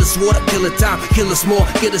swine, could've swore I kill a time. Kill us more,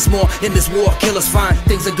 get us more in this war, kill us fine.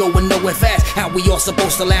 Things are going nowhere fast, how we all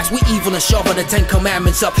supposed to last? We evil and sharper the 10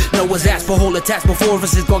 commandments up. Noah's asked for whole attacks before of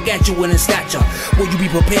us is gargantuan in stature. Will you be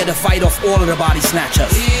prepared to fight off all of the body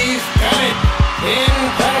snatchers? He's got it.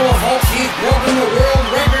 Incredible, folks. He's broken the world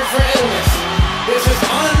record for illness. This is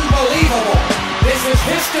unbelievable. This is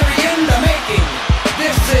history in the making.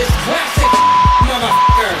 This is classic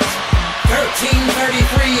motherfuckers.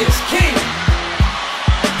 1333 is king.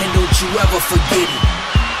 And don't you ever forget it.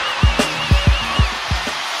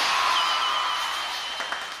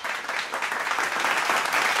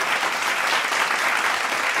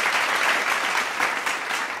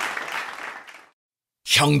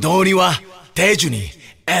 형돈이와 대준이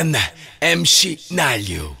and MC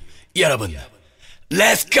난류 여러분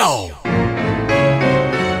Let's go!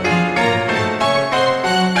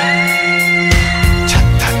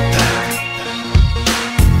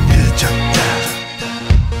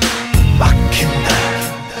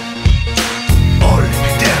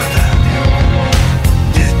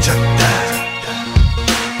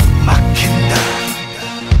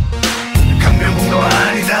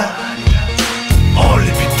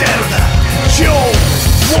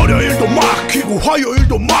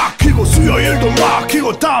 화요일도 막히고 수요일도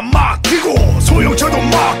막히고 다 막히고 소형차도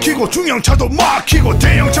막히고 중형차도 막히고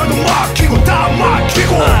대형차도 막히고 다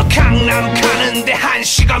막히고 강남 가는데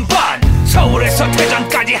 1시간 반 서울에서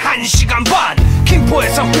대전까지 1시간 반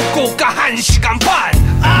김포에서 후쿠오카 1시간 반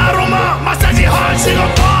아로마 마사지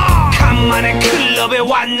 1시간 반 간만에 클럽에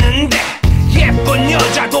왔는데 예쁜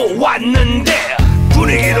여자도 왔는데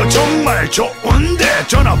분위기도 정말 좋은데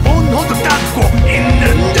전화번호도 닦고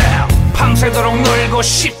있는데 밤새도록 놀고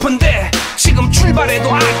싶은데 지금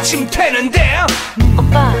출발해도 아침 되는데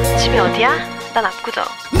오빠 집이 어디야? 난 압구정.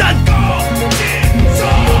 난 꼭지서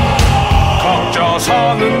각자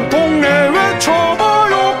사는 동네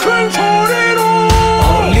외쳐봐요 큰 소리로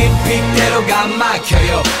올림픽대로가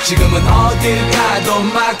막혀요 지금은 어딜 가도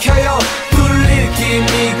막혀요 뚫릴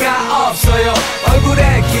기미가 없어요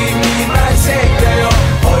얼굴에 기미만 새겨요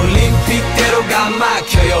올림픽대로가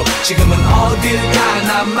막혀요 지금은 어딜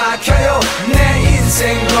가나 막혀요 내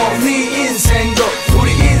인생도 네 인생도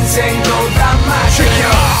우리 인생도 다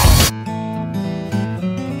막혀요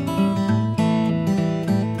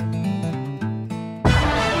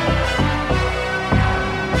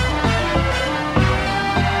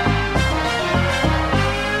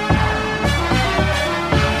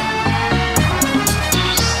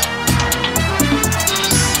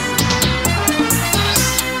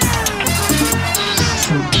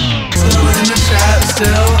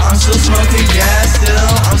I'm still smoking gas still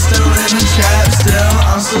I'm still in the trap still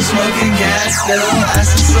I'm still smoking gas still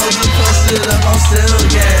Acid Souljah posted up I'm still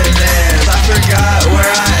getting there I forgot where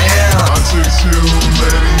I am I took too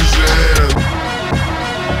many Xans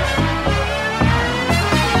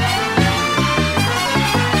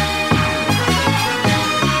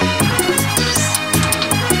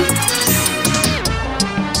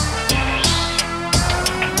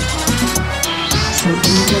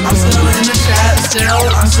I'm still in the trap still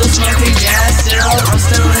I'm still smoking gas still I'm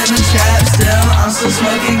still in the trap still I'm still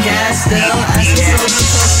smoking gas still Acid Souljah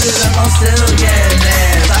posted up I'm still getting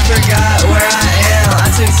there I forgot where I am I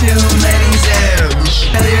took too many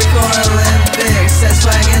Xans Failurecore Olympics That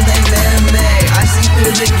swag and they mimic I see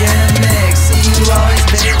through the gimmicks See you always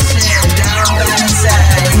bitching Down bad and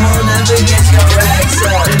sad You won't never get your racks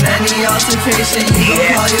up In any altercation You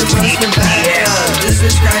gon' call your bros for backup This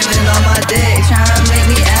bitch grinding on my dick Tryna make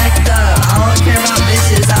me act up I don't care about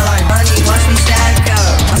bitches I like money Watch me stack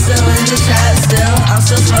up I'm still in the trap still I'm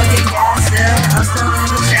still smoking gas still I'm still in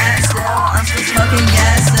the trap still I'm still smoking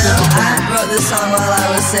gas still I wrote this song while I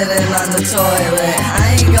was sitting on the toilet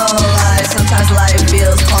I ain't gonna lie Sometimes life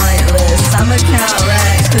feels pointless I'ma count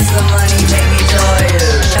racks Cause the money make me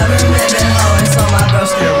joyous Government been hoeing so my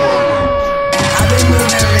bros can I've been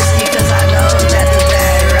moving risky cause I know that the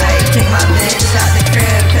bad right Kick my bitch out the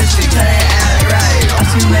crib cause she couldn't act right Off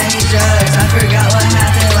too many drugs I forgot what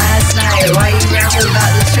happened last night Why you rap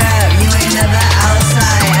about the trap? You ain't never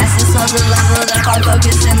outside Acid Souljah leveled up I'm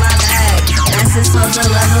focused in my bag Acid Souljah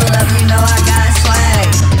leveled up You know I got swag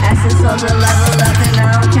Acid Souljah leveled up and I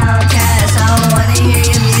don't count cash I don't wanna hear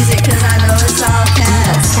your music cause I know it's all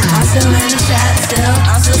cash I'm still in the trap still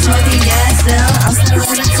I'm still smoking gas still I'm still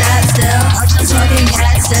in the trap still I'm still smoking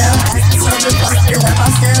gas still Acid Souljah posted up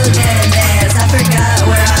I'm still getting theirs I forgot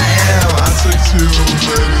where I am I took too many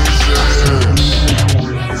Xans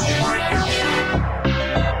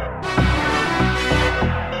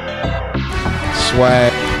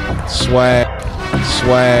Swag, swag,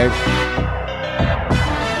 swag.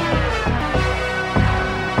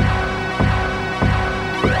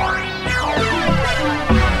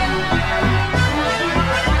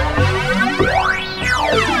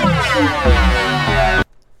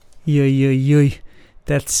 Yeah.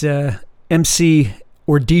 That's MC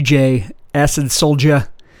or DJ Acid Souljah,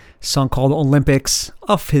 song called Olympics,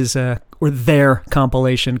 off his or their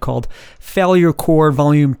compilation called Failurecore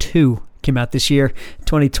Volume 2. Came out this year,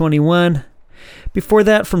 2021. Before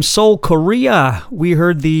that, from Seoul, Korea, we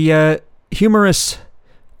heard the humorous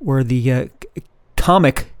or the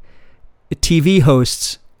comic TV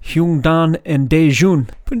hosts Hyung-Don and Dae-Jun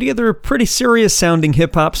putting together a pretty serious sounding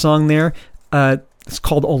hip hop song there. It's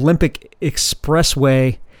called Olympic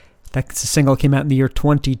Expressway. That's a single that came out in the year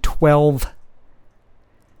 2012.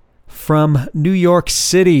 From New York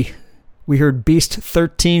City, we heard Beast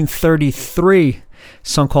 1333,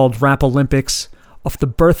 song called Rap Olympics, off the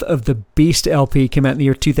Birth of the Beast LP, came out in the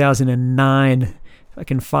year 2009.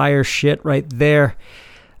 Fucking fire shit right there.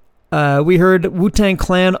 We heard Wu-Tang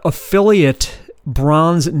Clan affiliate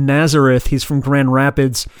Bronze Nazareth. He's from Grand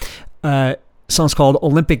Rapids. Song's called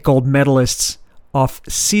Olympic Gold Medalists, off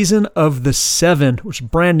Season of the Seven, which is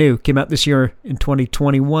brand new. Came out this year in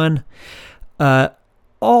 2021.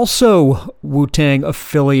 also Wu-Tang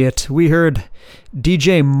affiliate. We heard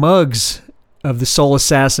DJ Muggs of the Soul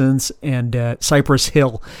Assassins and Cypress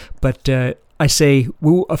Hill, but I say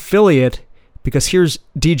Wu affiliate because here's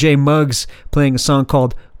DJ Muggs playing a song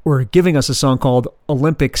called, or giving us a song called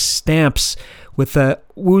Olympic Stamps with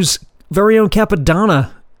Wu's very own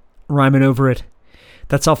Capadonna rhyming over it.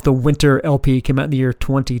 That's off the Winter LP, came out in the year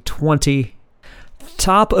 2020.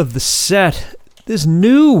 Top of the set, this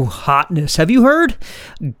new hotness. Have you heard?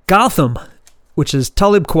 Gotham, which is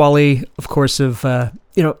Talib Kweli, of course, of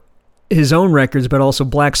his own records, but also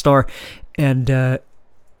Black Star, and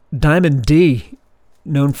Diamond D,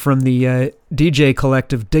 known from the DJ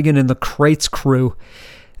collective Diggin' in the Crates crew.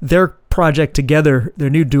 Their project together, their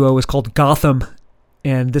new duo, is called Gotham,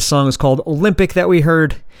 and this song is called Olympic that we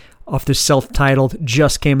heard off their self-titled,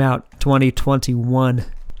 just came out 2021.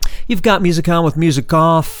 You've got Music On with Music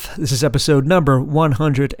Off. This is episode number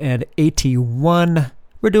 181.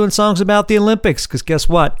 We're doing songs about the Olympics, because guess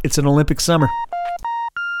what? It's an Olympic summer.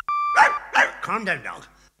 Calm down, dog.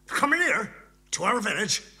 Come in here to our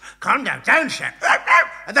village. Calm down, Shaq.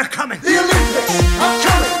 They're coming. The Olympics are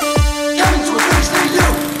coming. Coming to a village near you.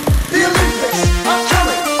 The Olympics are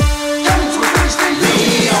coming. Coming to a village near you.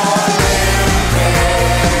 The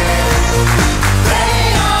Olympics,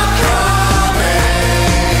 they are coming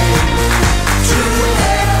to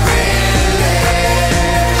their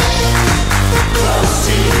village. Close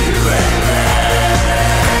to you,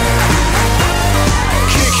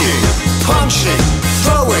 kicking, punching,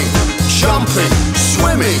 throwing, jumping,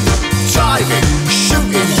 swimming, diving,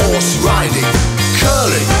 shooting, horse riding,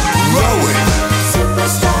 curling, rowing.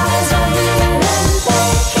 Superstars on the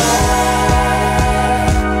Olympic game.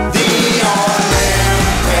 The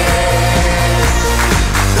Olympics,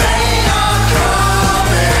 they are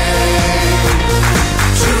coming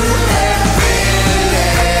to their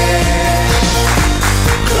village,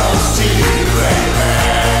 close to you,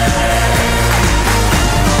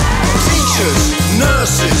 teachers,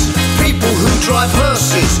 nurses, people who drive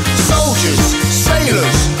hearses, soldiers,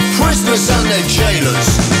 sailors, prisoners and their jailers,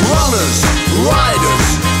 runners, riders,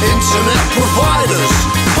 internet providers,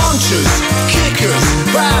 punchers, kickers,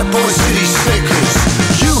 bad boy city slickers.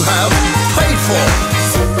 You have paid for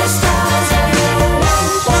superstars on the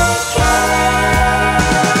Olympic game.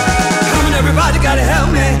 Come on, everybody, gotta help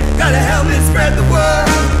me spread the word.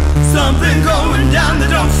 Something going down that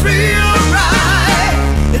don't feel right.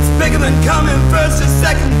 It's bigger than coming first or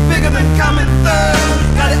second, bigger than coming third.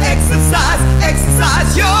 Gotta exercise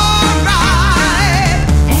your right.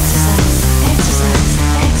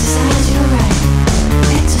 Exercise your right.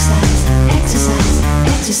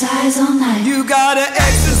 Exercise all night. You gotta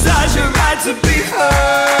exercise your right to be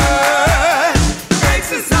heard.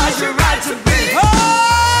 Exercise your right to be heard.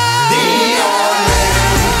 The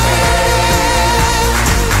Olympics,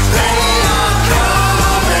 they are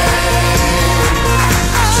coming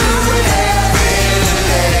to their village,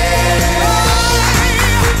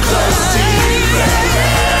 close to you.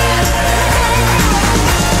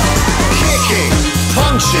 Kicking,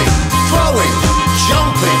 punching, throwing,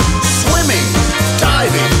 jumping, swimming,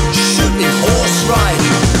 diving, shooting, horse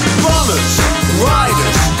riding, runners,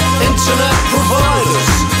 riders, internet providers,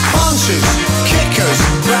 punchers, kickers,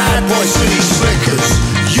 bad boy city slickers.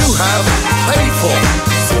 You have paid for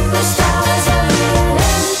superstars on the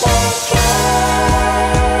Olympic game.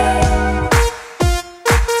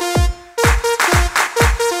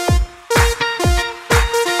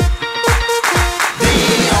 The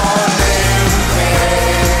Olympics,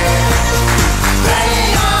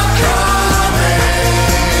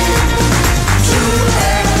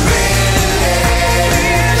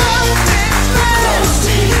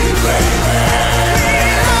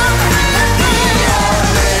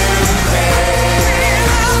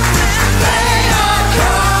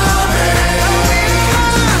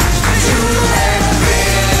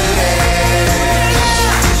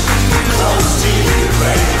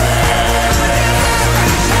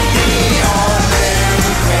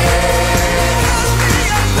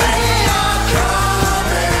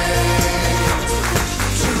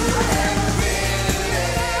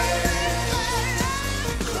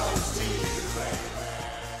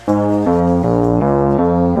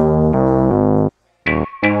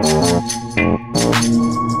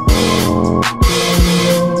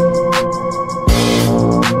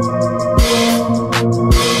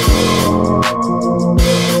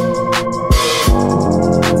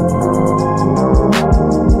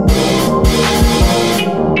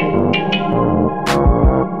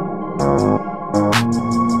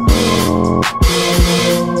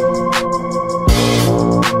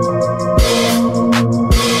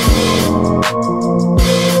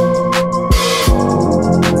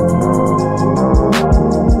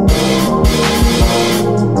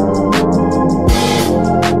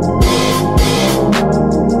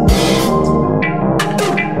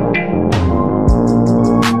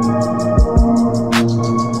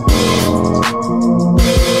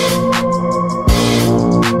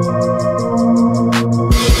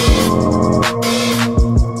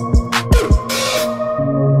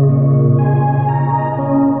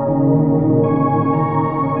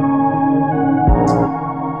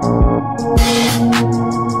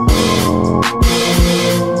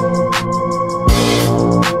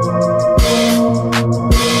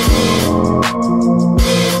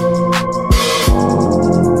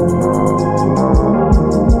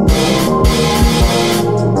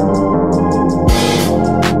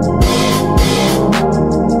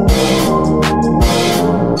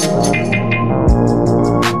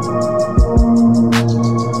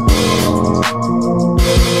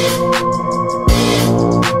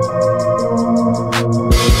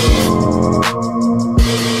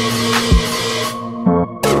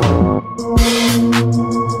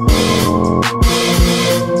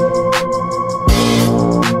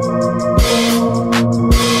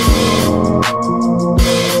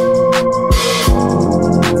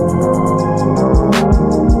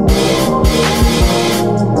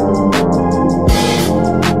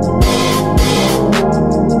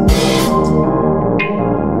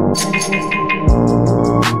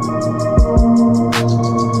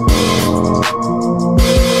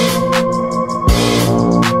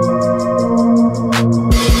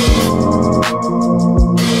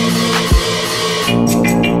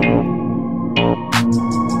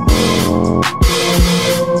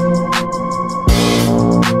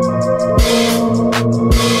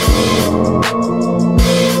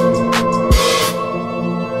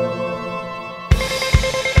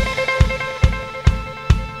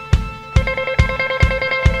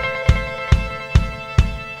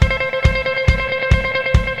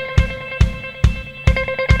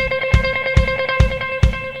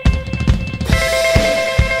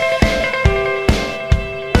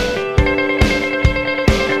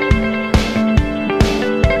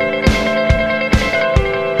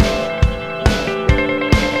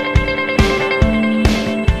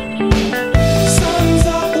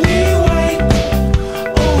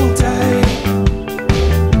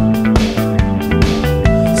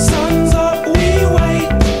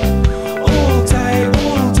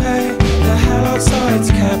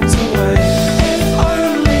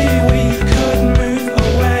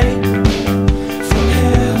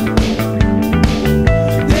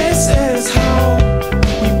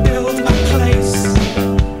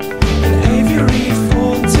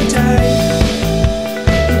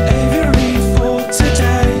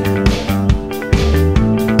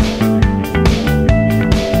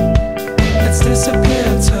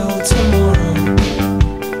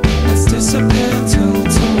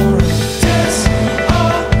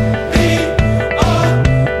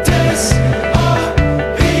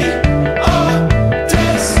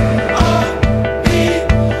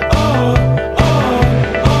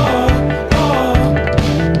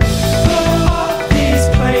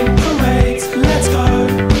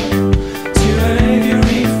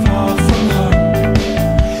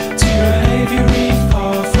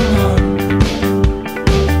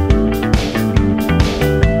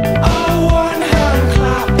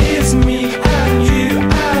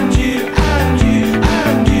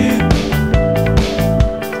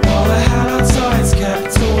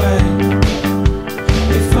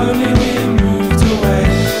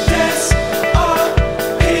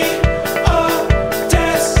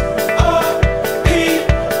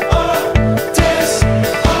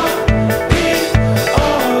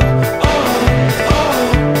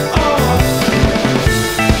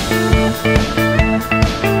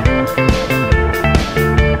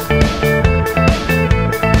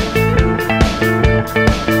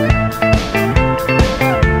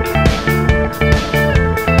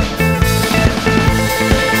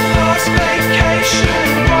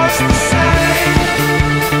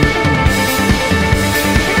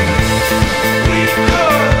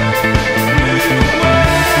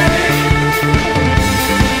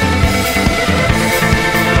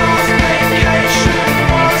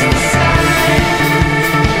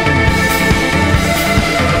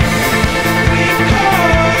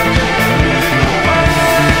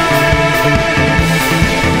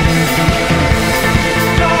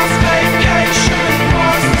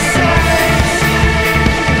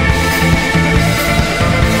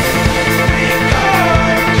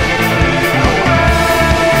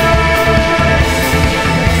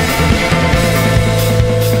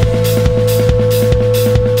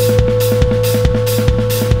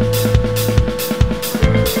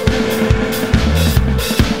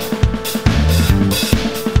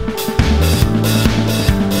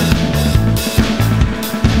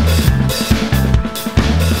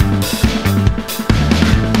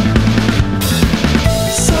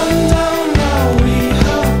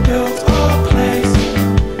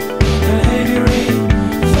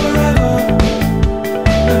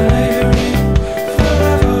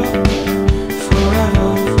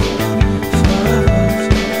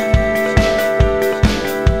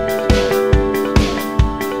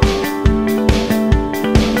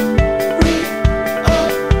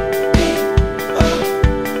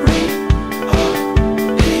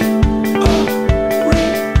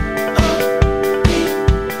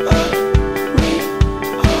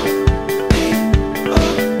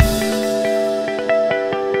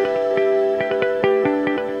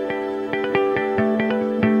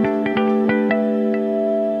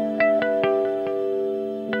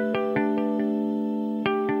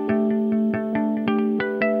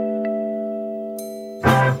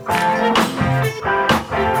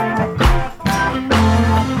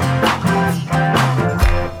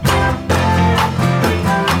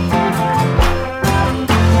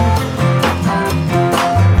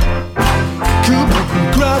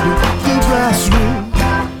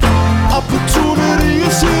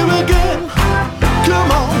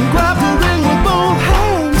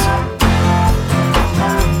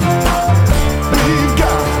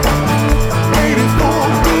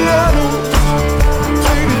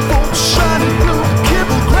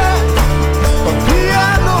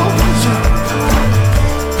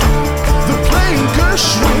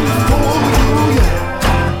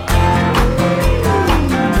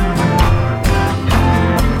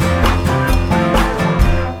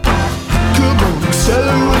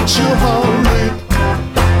 hurry.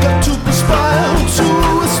 Got to perspire to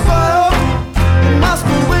aspire. And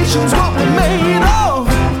aspirations what we're made of.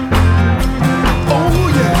 Oh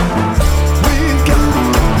yeah, we got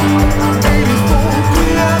 84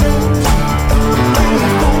 pianos,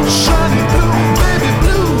 84 shiny blue, baby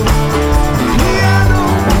blue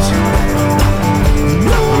pianos.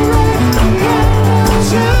 No red pianos,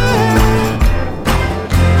 yeah.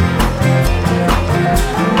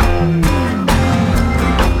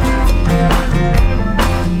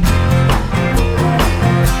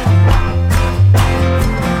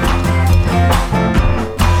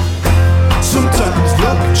 Sometimes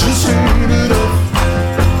luck just ain't enough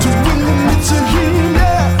to win the meeting,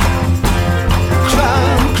 yeah.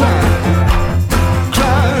 Climb, climb,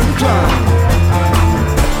 climb, climb.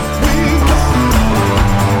 We got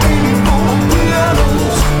 84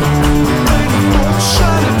 pianos, 84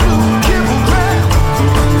 shiny blue kilogram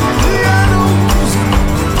pianos.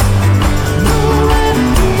 No red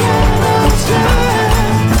pianos, yeah.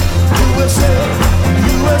 USA,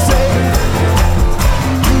 USA,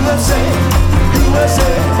 USA. USA, USA,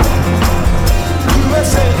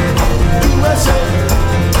 USA,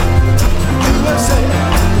 USA,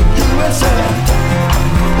 USA.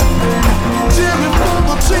 Cheering for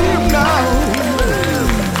the team now.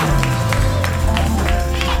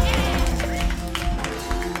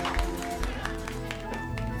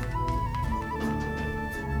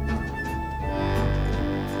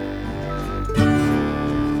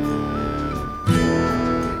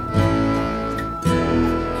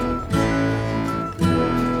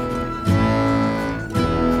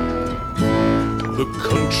 The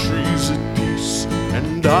country's at peace,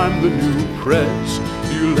 and I'm the new prez.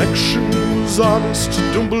 The election was honest,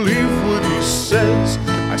 don't believe what he says.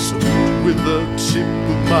 I salute with the tip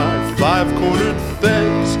of my five-cornered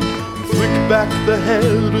fez, and flick back the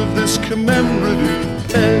head of this commemorative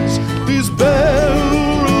pez. These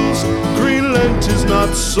barrels, Greenland is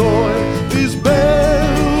not soy. These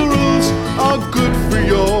barrels are good for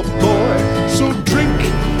your boy. So drink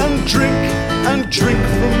and drink and drink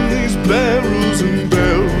from these barrels and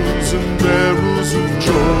barrels and barrels of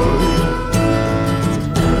joy.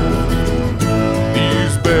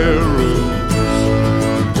 These barrels.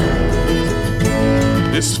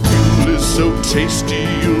 This fuel is so tasty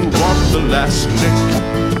you'll want the last nick.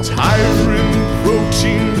 It's higher in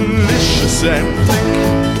protein, delicious and thick.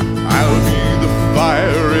 I'll be the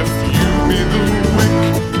fire if you be the wick.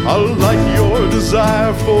 I'll light your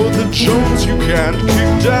desire for the Jones you can't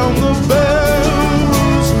kick down the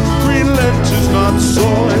barrels. Greenland is not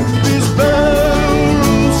soy. These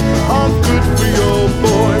barrels are good for your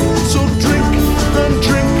boy. So drink and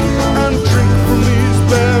drink and drink from these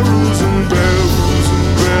barrels and barrels and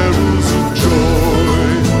barrels of joy.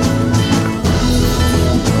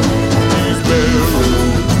 These barrels.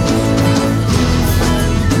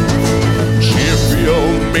 Cheer for your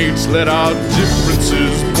mates, let our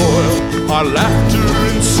differences boil. Our laughter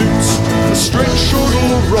ensues a straight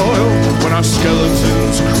chortle royal. When our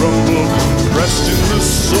skeletons crumble, pressed in the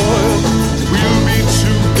soil, we'll be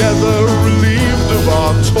together, relieved of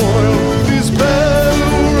our toil. These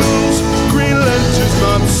barrels, Greenland is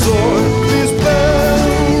not soy. These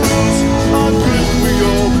barrels are good for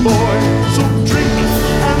your boy. So drink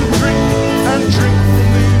and drink and drink from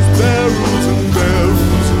these barrels and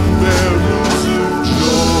barrels and barrels of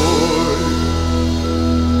joy.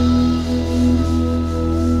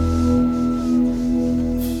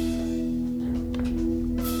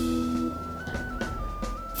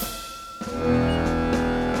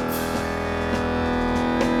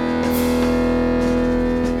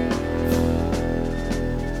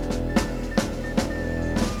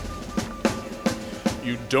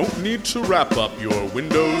 You don't need to wrap up your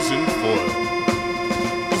windows in foil,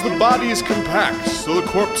 'cause the body is compact so the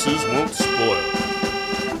corpses won't spoil.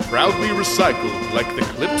 Proudly recycled like the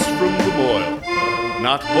clips from the moil.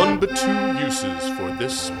 Not one but two uses for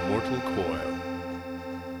this mortal coil.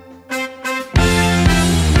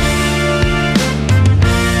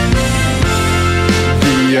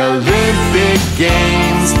 The Olympic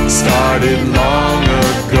Games started long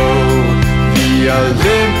ago. The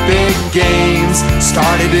Olympic Games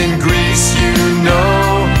started in Greece, you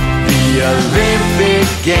know. The Olympic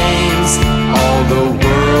Games, all the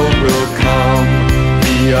world will come.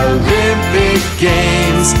 The Olympic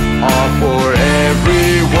Games are for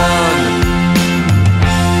everyone.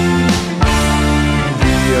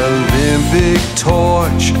 The Olympic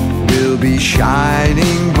torch will be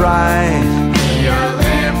shining bright. The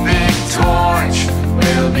Olympic torch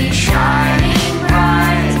will be shining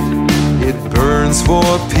bright. It burns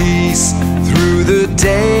for peace through the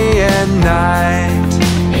day and night.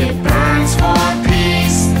 It burns for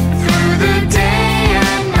peace through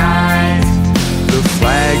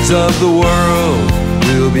of the world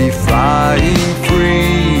will be flying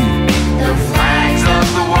free. The flags of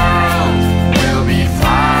the world will be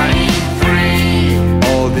flying free.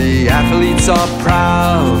 All the athletes are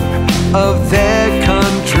proud of their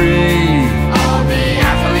country. All the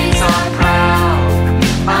athletes are proud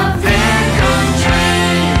of their country.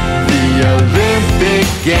 The Olympic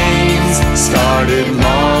Games started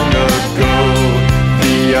long ago.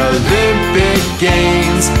 The Olympic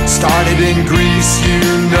Games started in Greece, you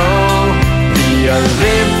know. The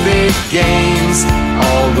Olympic Games,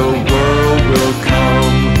 all the world will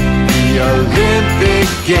come. The Olympic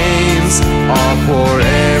Games are for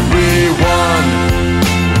everyone.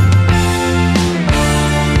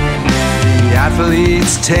 The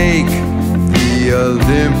athletes take the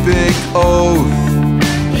Olympic oath.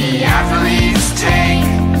 The athletes take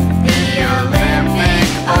the Olympic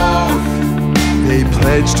oath. They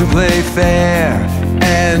pledge to play fair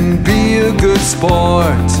and be a good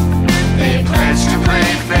sport. They pledge to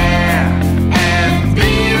play fair and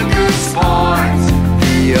be a good sport.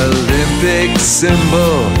 The Olympic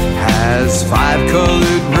symbol has 5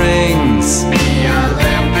 colored rings. The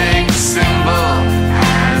Olympic symbol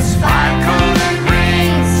has 5 colored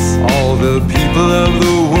rings. All the people of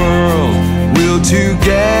the world will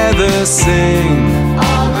together sing.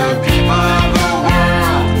 All the people of the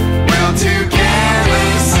world will together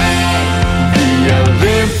sing. The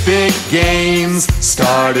Olympic Games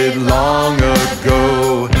started long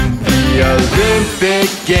ago. The Olympic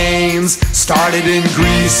Games started in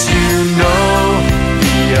Greece, you know.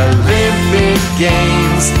 The Olympic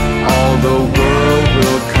Games, all the world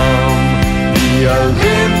will come. The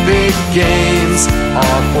Olympic Games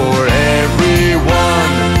are for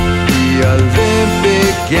everyone. The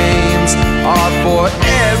Olympic Games are for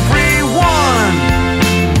everyone.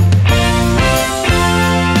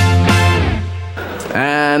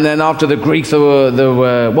 And then after the Greeks,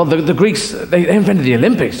 the Greeks, they invented the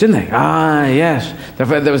Olympics, didn't they? Ah, yes.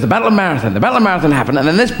 There was the Battle of Marathon. The Battle of Marathon happened, and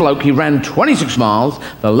then this bloke, he ran 26 miles,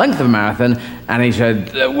 the length of a marathon, and he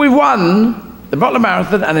said, "We've won the Battle of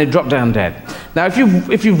Marathon," and they dropped down dead. Now, if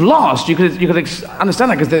you've lost, you could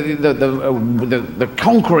understand that, because the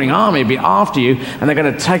conquering army would be after you, and they're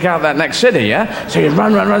going to take out that next city, yeah? So you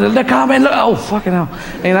run, they're coming, look, oh, fucking hell,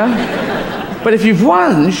 you know? But if you've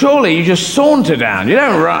won, surely you just saunter down. You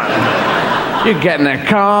don't run. You get in a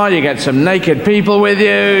car, you get some naked people with you,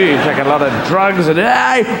 you take a lot of drugs, and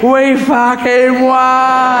hey, we fucking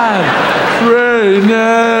won!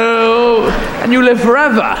 3-0. And you live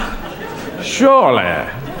forever. Surely.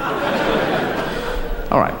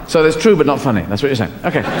 All right, so that's true but not funny. That's what you're saying.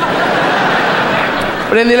 Okay.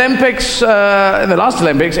 But in the Olympics, in the last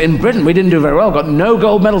Olympics, in Britain, we didn't do very well. Got no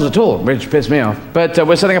gold medals at all, which pissed me off. But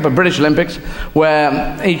we're setting up a British Olympics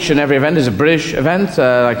where each and every event is a British event,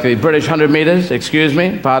 like the British 100 meters. Excuse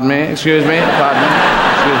me, pardon me, excuse me, pardon me,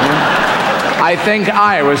 excuse me. I think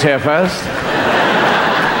I was here first.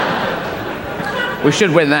 We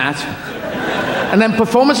should win that. And then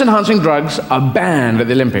performance-enhancing drugs are banned at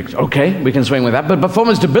the Olympics. Okay, we can swing with that. But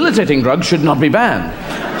performance-debilitating drugs should not be banned.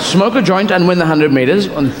 Smoke a joint and win the 100 meters,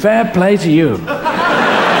 and fair play to you.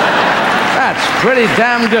 That's pretty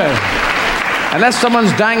damn good. Unless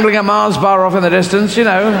someone's dangling a Mars bar off in the distance, you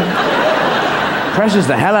know. Presses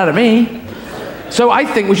the hell out of me. So I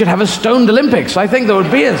think we should have a stoned Olympics. I think there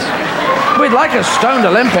would be we'd like a stoned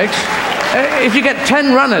Olympics. If you get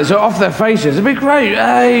 10 runners off their faces, it'd be great.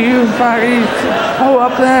 Hey, you fucking... Oh,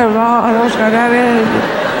 up there. Oh, let's go down here.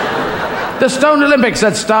 The Stoned Olympics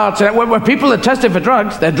that starts where people are tested for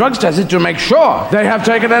drugs, their drugs tested to make sure they have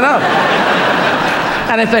taken enough.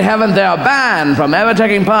 And if they haven't, they are banned from ever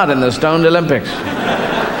taking part in the Stoned Olympics.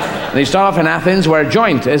 And you start off in Athens, where a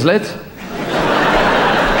joint is lit.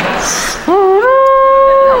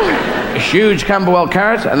 A huge Camberwell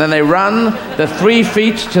carrot, and then they run the 3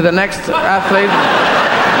 feet to the next athlete.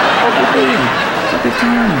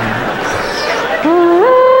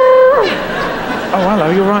 Oh, hello,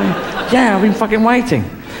 you're right. Yeah, I've been fucking waiting.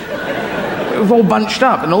 We've all bunched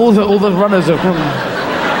up, and all the runners have come.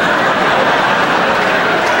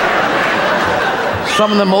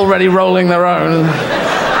 Some of them already rolling their own.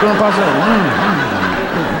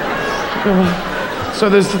 So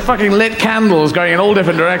there's fucking lit candles going in all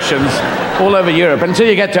different directions all over Europe until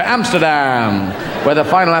you get to Amsterdam, where the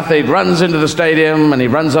final athlete runs into the stadium and he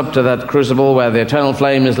runs up to that crucible where the eternal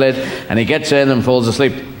flame is lit, and he gets in and falls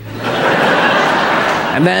asleep.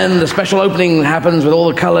 And then the special opening happens with all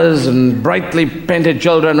the colors, and brightly painted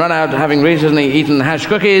children run out having recently eaten hash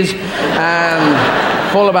cookies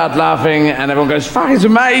and fall about laughing, and everyone goes, fuck, it's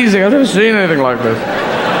amazing, I've never seen anything like this.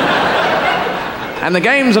 And the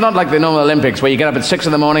games are not like the normal Olympics where you get up at 6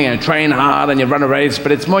 in the morning and train hard and you run a race,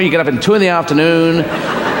 but it's more you get up at 2 in the afternoon,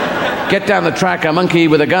 get down the track, a monkey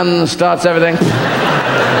with a gun starts everything,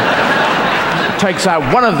 takes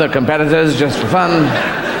out one of the competitors just for fun,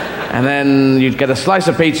 and then you get a slice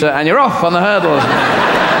of pizza and you're off on the hurdles.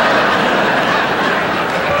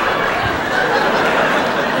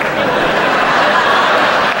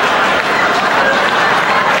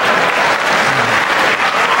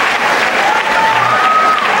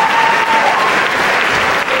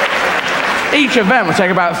 Each event will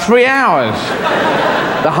take about 3 hours.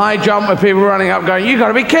 The high jump with people running up going, you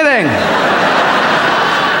gotta be kidding.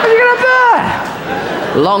 How did you get up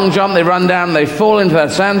there? Long jump, they run down, they fall into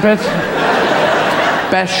that sandpit.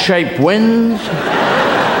 Best shape wins.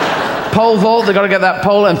 Pole vault, they gotta get that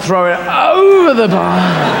pole and throw it over the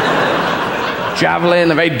bar.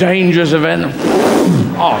 Javelin, a very dangerous event.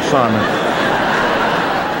 Oh, sorry,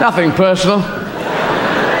 man. Nothing personal.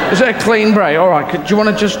 Is it a clean break? All right, do you want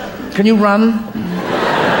to just... Can you run?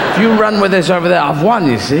 If you run with this over there, I've won,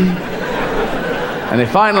 you see. And the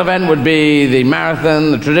final event would be the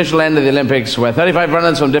marathon, the traditional end of the Olympics, where 35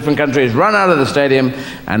 runners from different countries run out of the stadium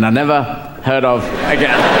and are never heard of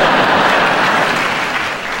again.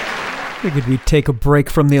 Figured we'd take a break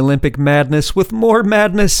from the Olympic madness with more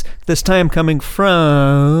madness, this time coming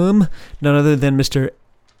from none other than Mr.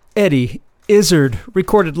 Eddie Izzard,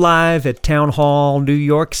 recorded live at Town Hall, New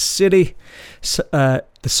York City.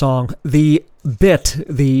 The song, the bit,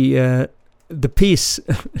 the piece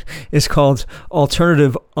is called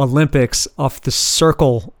Alternative Olympics off the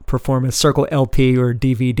Circle performance, Circle LP or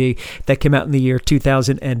DVD that came out in the year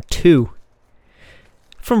 2002.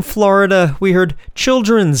 From Florida, we heard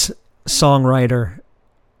children's songwriter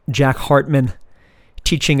Jack Hartmann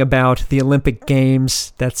teaching about the Olympic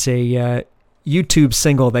Games. That's a YouTube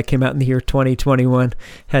single that came out in the year 2021.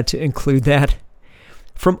 Had to include that.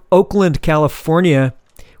 From Oakland, California,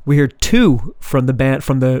 we heard two from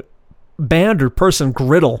the band or person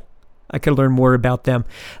Griddle. I could learn more about them.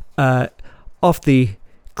 Off the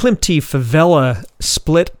Klimty Favela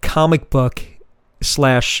split comic book /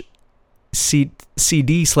 CD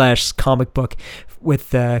 / comic book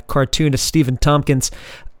with cartoonist Stephen Tompkins.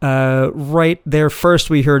 Right there first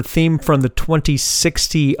we heard theme from the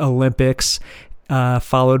 2060 Olympics,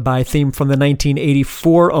 followed by theme from the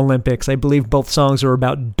 1984 Olympics. I believe both songs are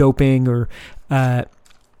about doping or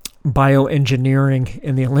bioengineering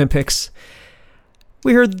in the Olympics.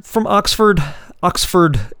 We heard from Oxford,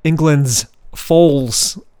 England's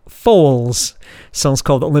Foals. Song's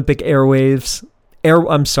called Olympic Airwaves.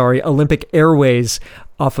 Olympic Airways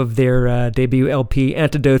off of their debut LP.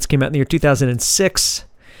 Antidotes came out in the year 2006.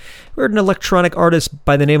 We heard an electronic artist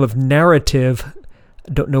by the name of Narrative.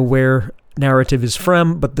 I don't know where Narrative is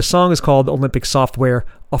from, but the song is called Olympic Software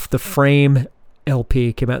off the Frame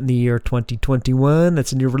LP. Came out in the year 2021.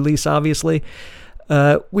 That's a new release, obviously.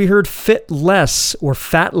 We heard Fit Less or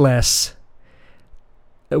Fat Less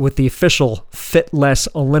with the official Fit Let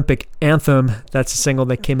Olympic Anthem. That's a single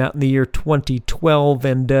that came out in the year 2012.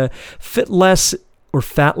 And Fit Less or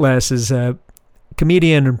Fat Less is a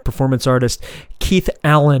comedian and performance artist Keith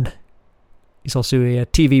Allen. He's also a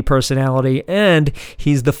TV personality, and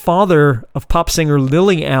he's the father of pop singer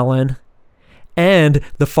Lily Allen and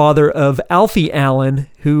the father of Alfie Allen,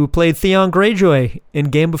 who played Theon Greyjoy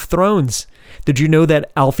in Game of Thrones. Did you know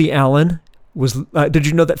that Alfie Allen did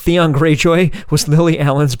you know that Theon Greyjoy was Lily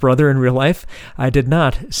Allen's brother in real life? I did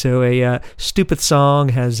not. So a stupid song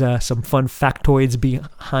has some fun factoids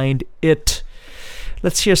behind it.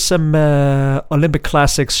 Let's hear some Olympic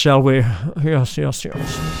classics, shall we? Yes.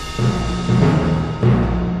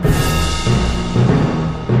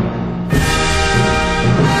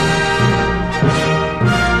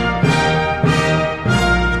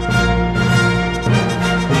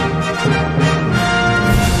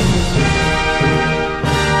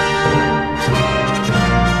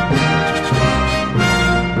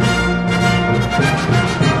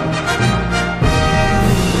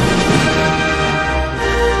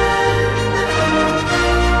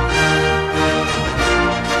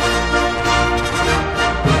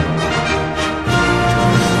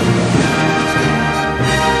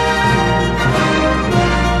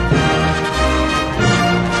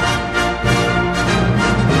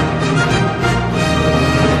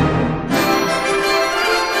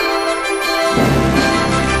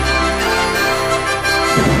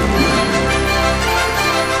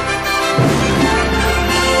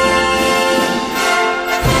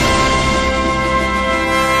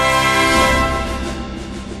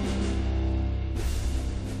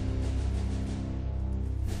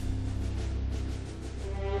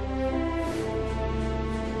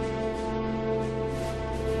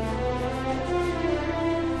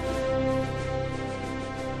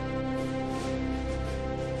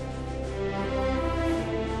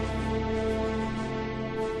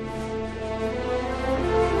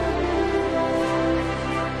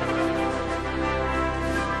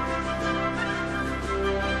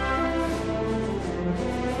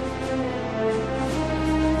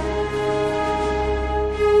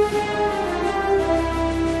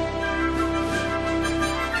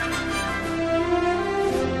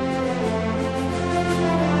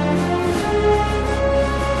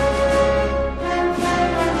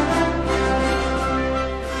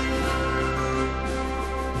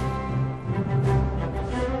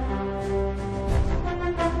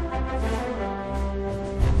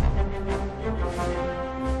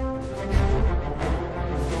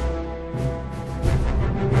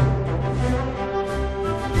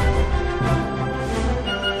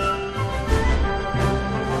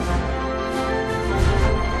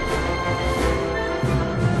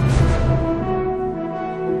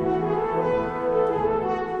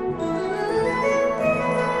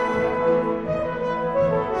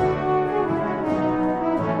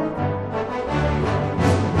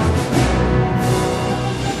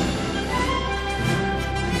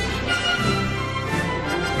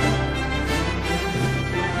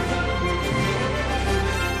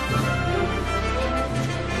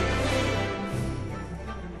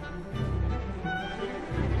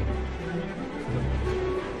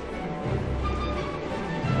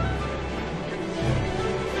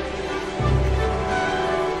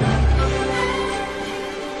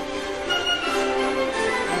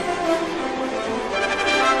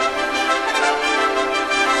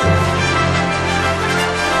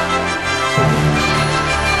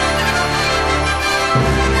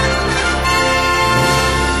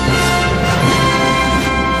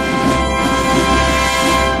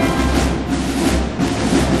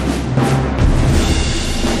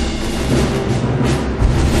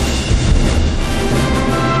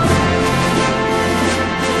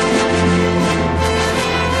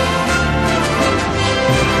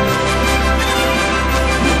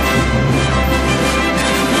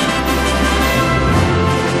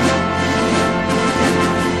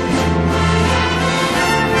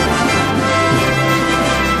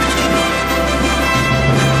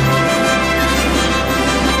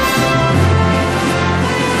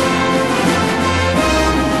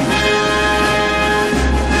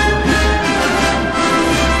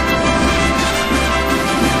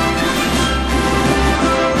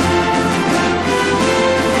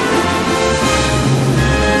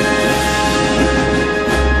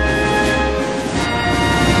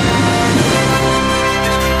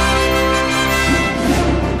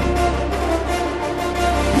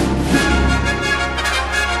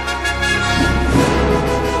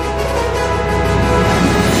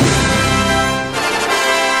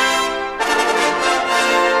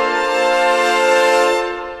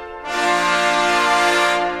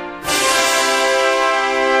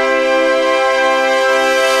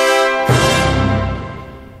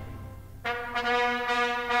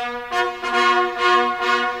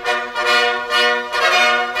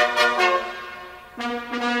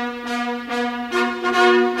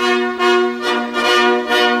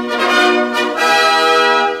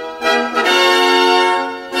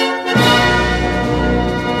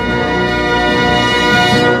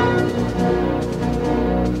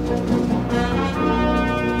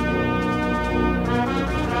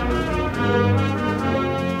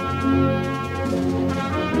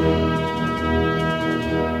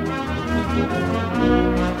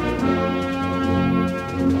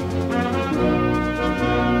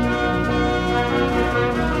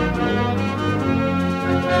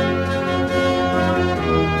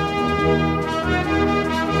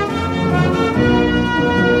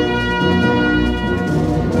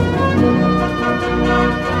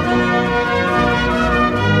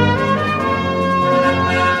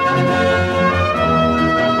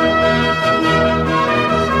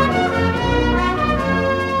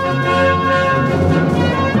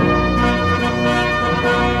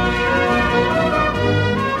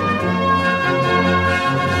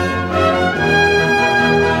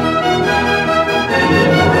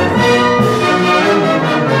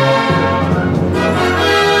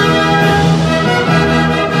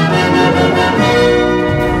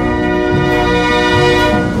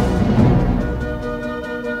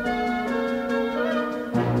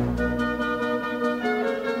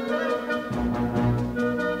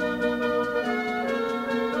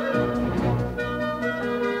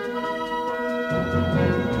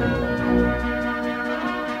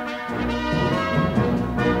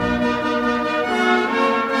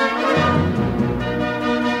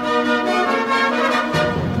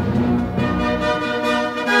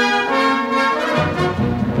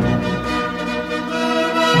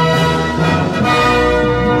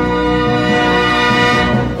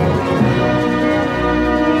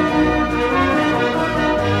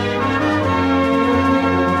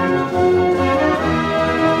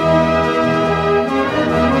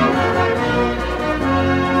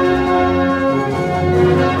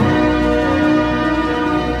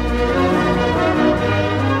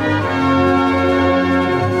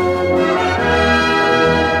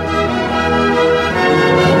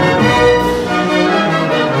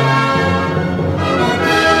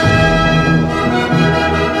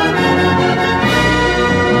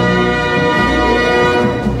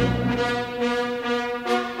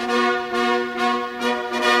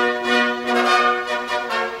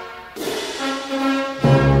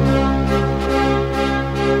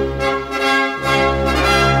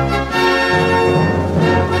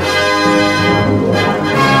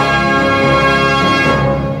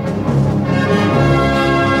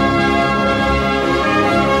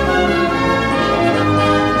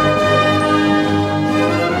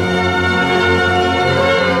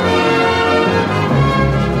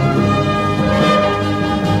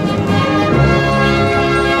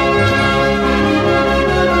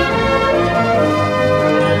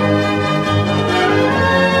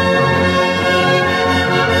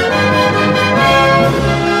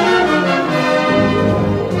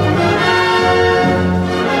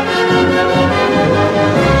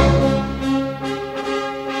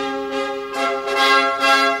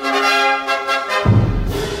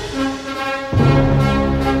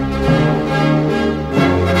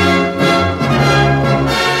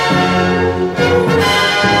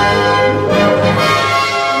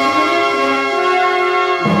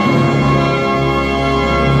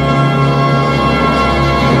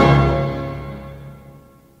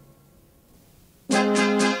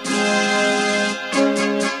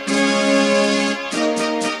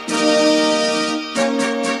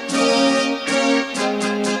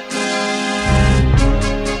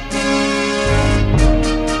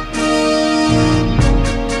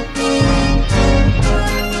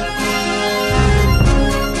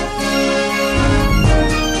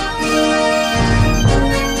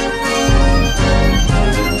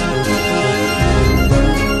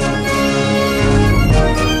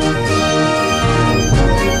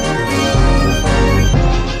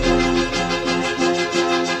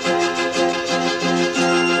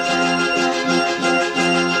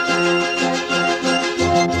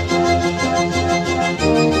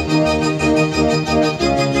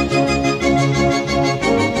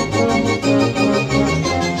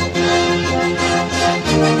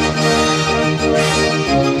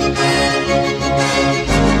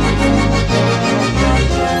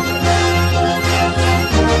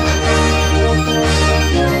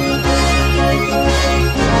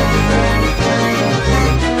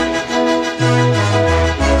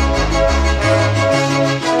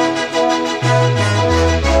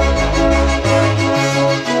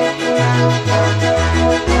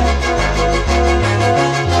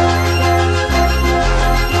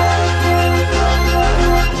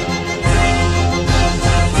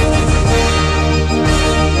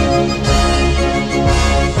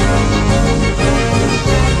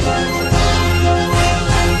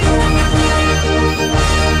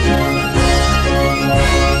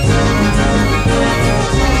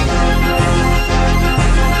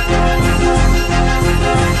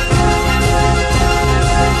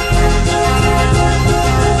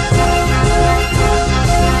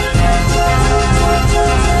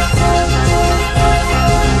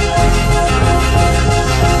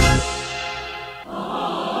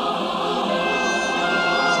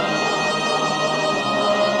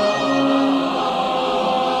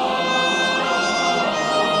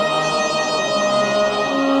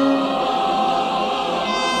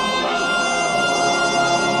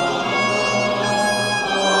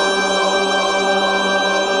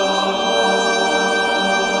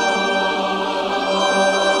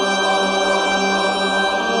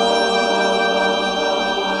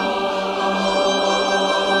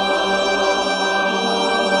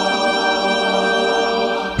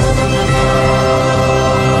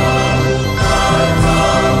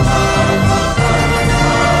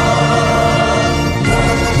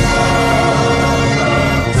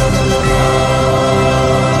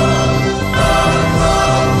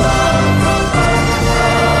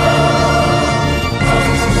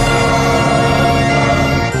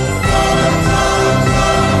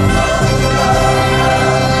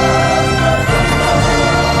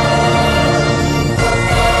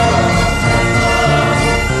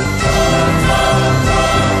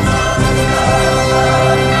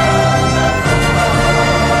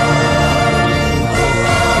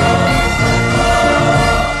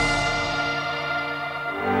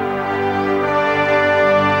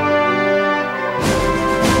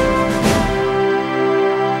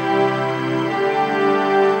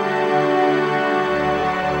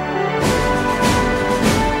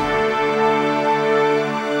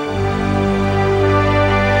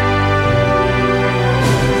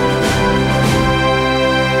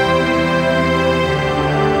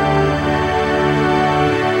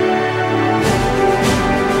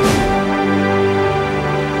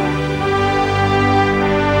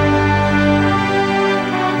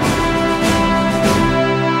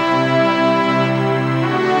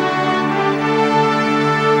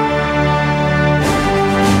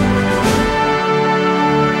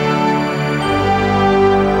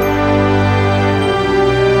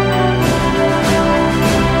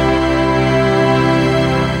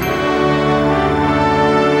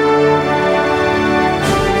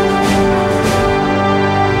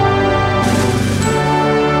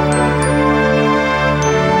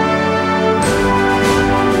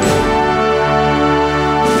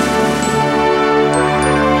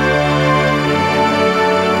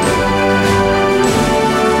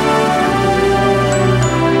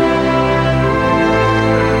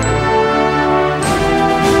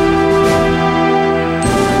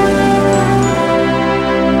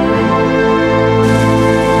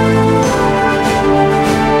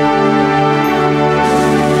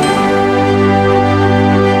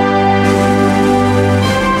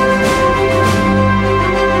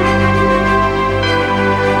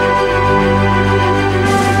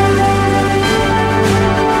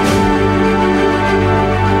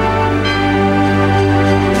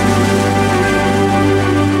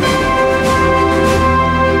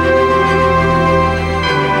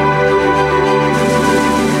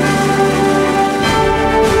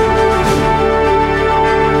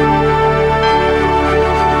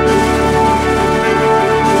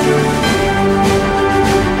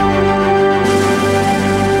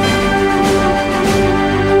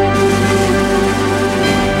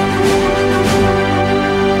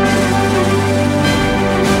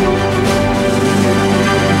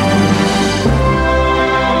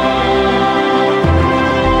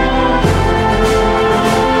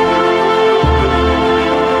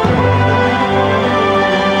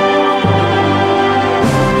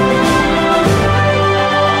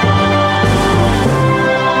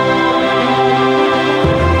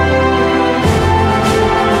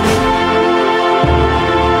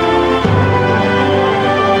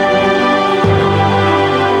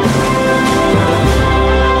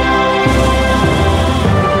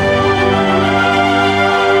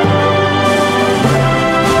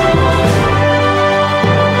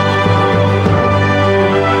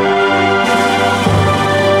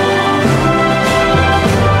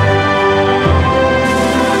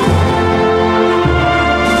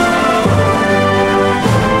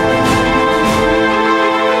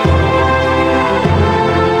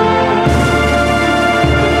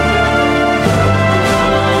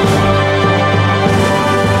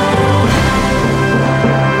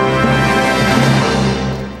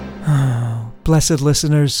 blessed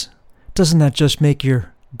listeners, doesn't that just make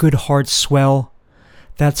your good heart swell?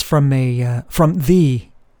 That's from the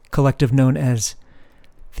collective known as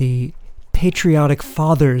the Patriotic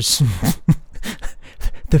Fathers.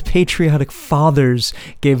 The Patriotic Fathers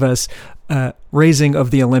gave us Raising of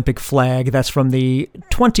the Olympic Flag. That's from the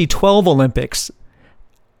 2012 Olympics.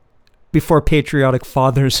 Before Patriotic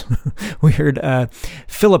Fathers, we heard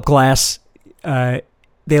Philip Glass. They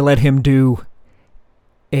let him do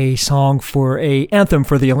a song for a anthem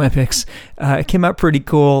for the Olympics. It came out pretty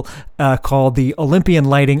cool, called the Olympian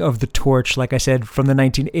Lighting of the Torch, like I said, from the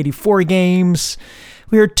 1984 games.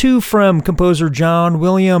 We heard two from composer John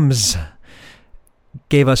Williams.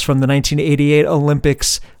 Gave us from the 1988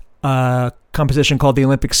 Olympics composition called the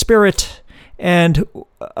Olympic Spirit, and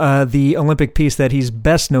the Olympic piece that he's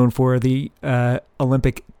best known for, the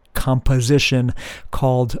Olympic composition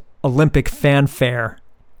called Olympic Fanfare,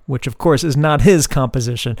 which of course is not his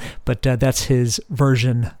composition, but that's his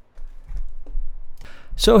version.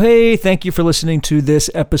 So hey, thank you for listening to this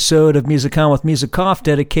episode of Music On with Music Off,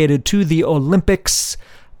 dedicated to the Olympics.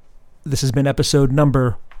 This has been episode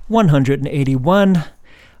number 181.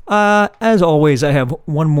 As always, I have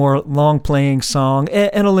one more long-playing song,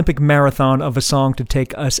 an Olympic marathon of a song to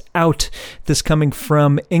take us out. This coming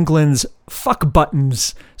from England's Fuck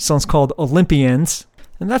Buttons. The song's called Olympians.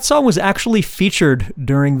 And that song was actually featured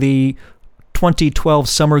during the 2012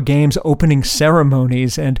 Summer Games opening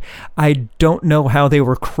ceremonies, and I don't know how they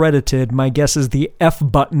were credited. My guess is the F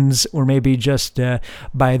Buttons, or maybe just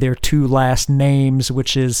by their two last names,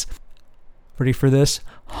 which is, ready for this,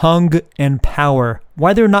 Hung and Power.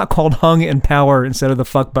 Why they're not called Hung and Power instead of the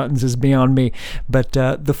Fuck Buttons is beyond me, but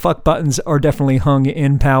the Fuck Buttons are definitely hung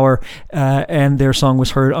in power, and their song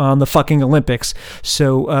was heard on the fucking Olympics.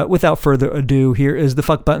 So without further ado, here is the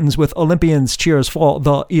Fuck Buttons with Olympians. Cheers for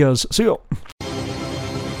the ears. See you.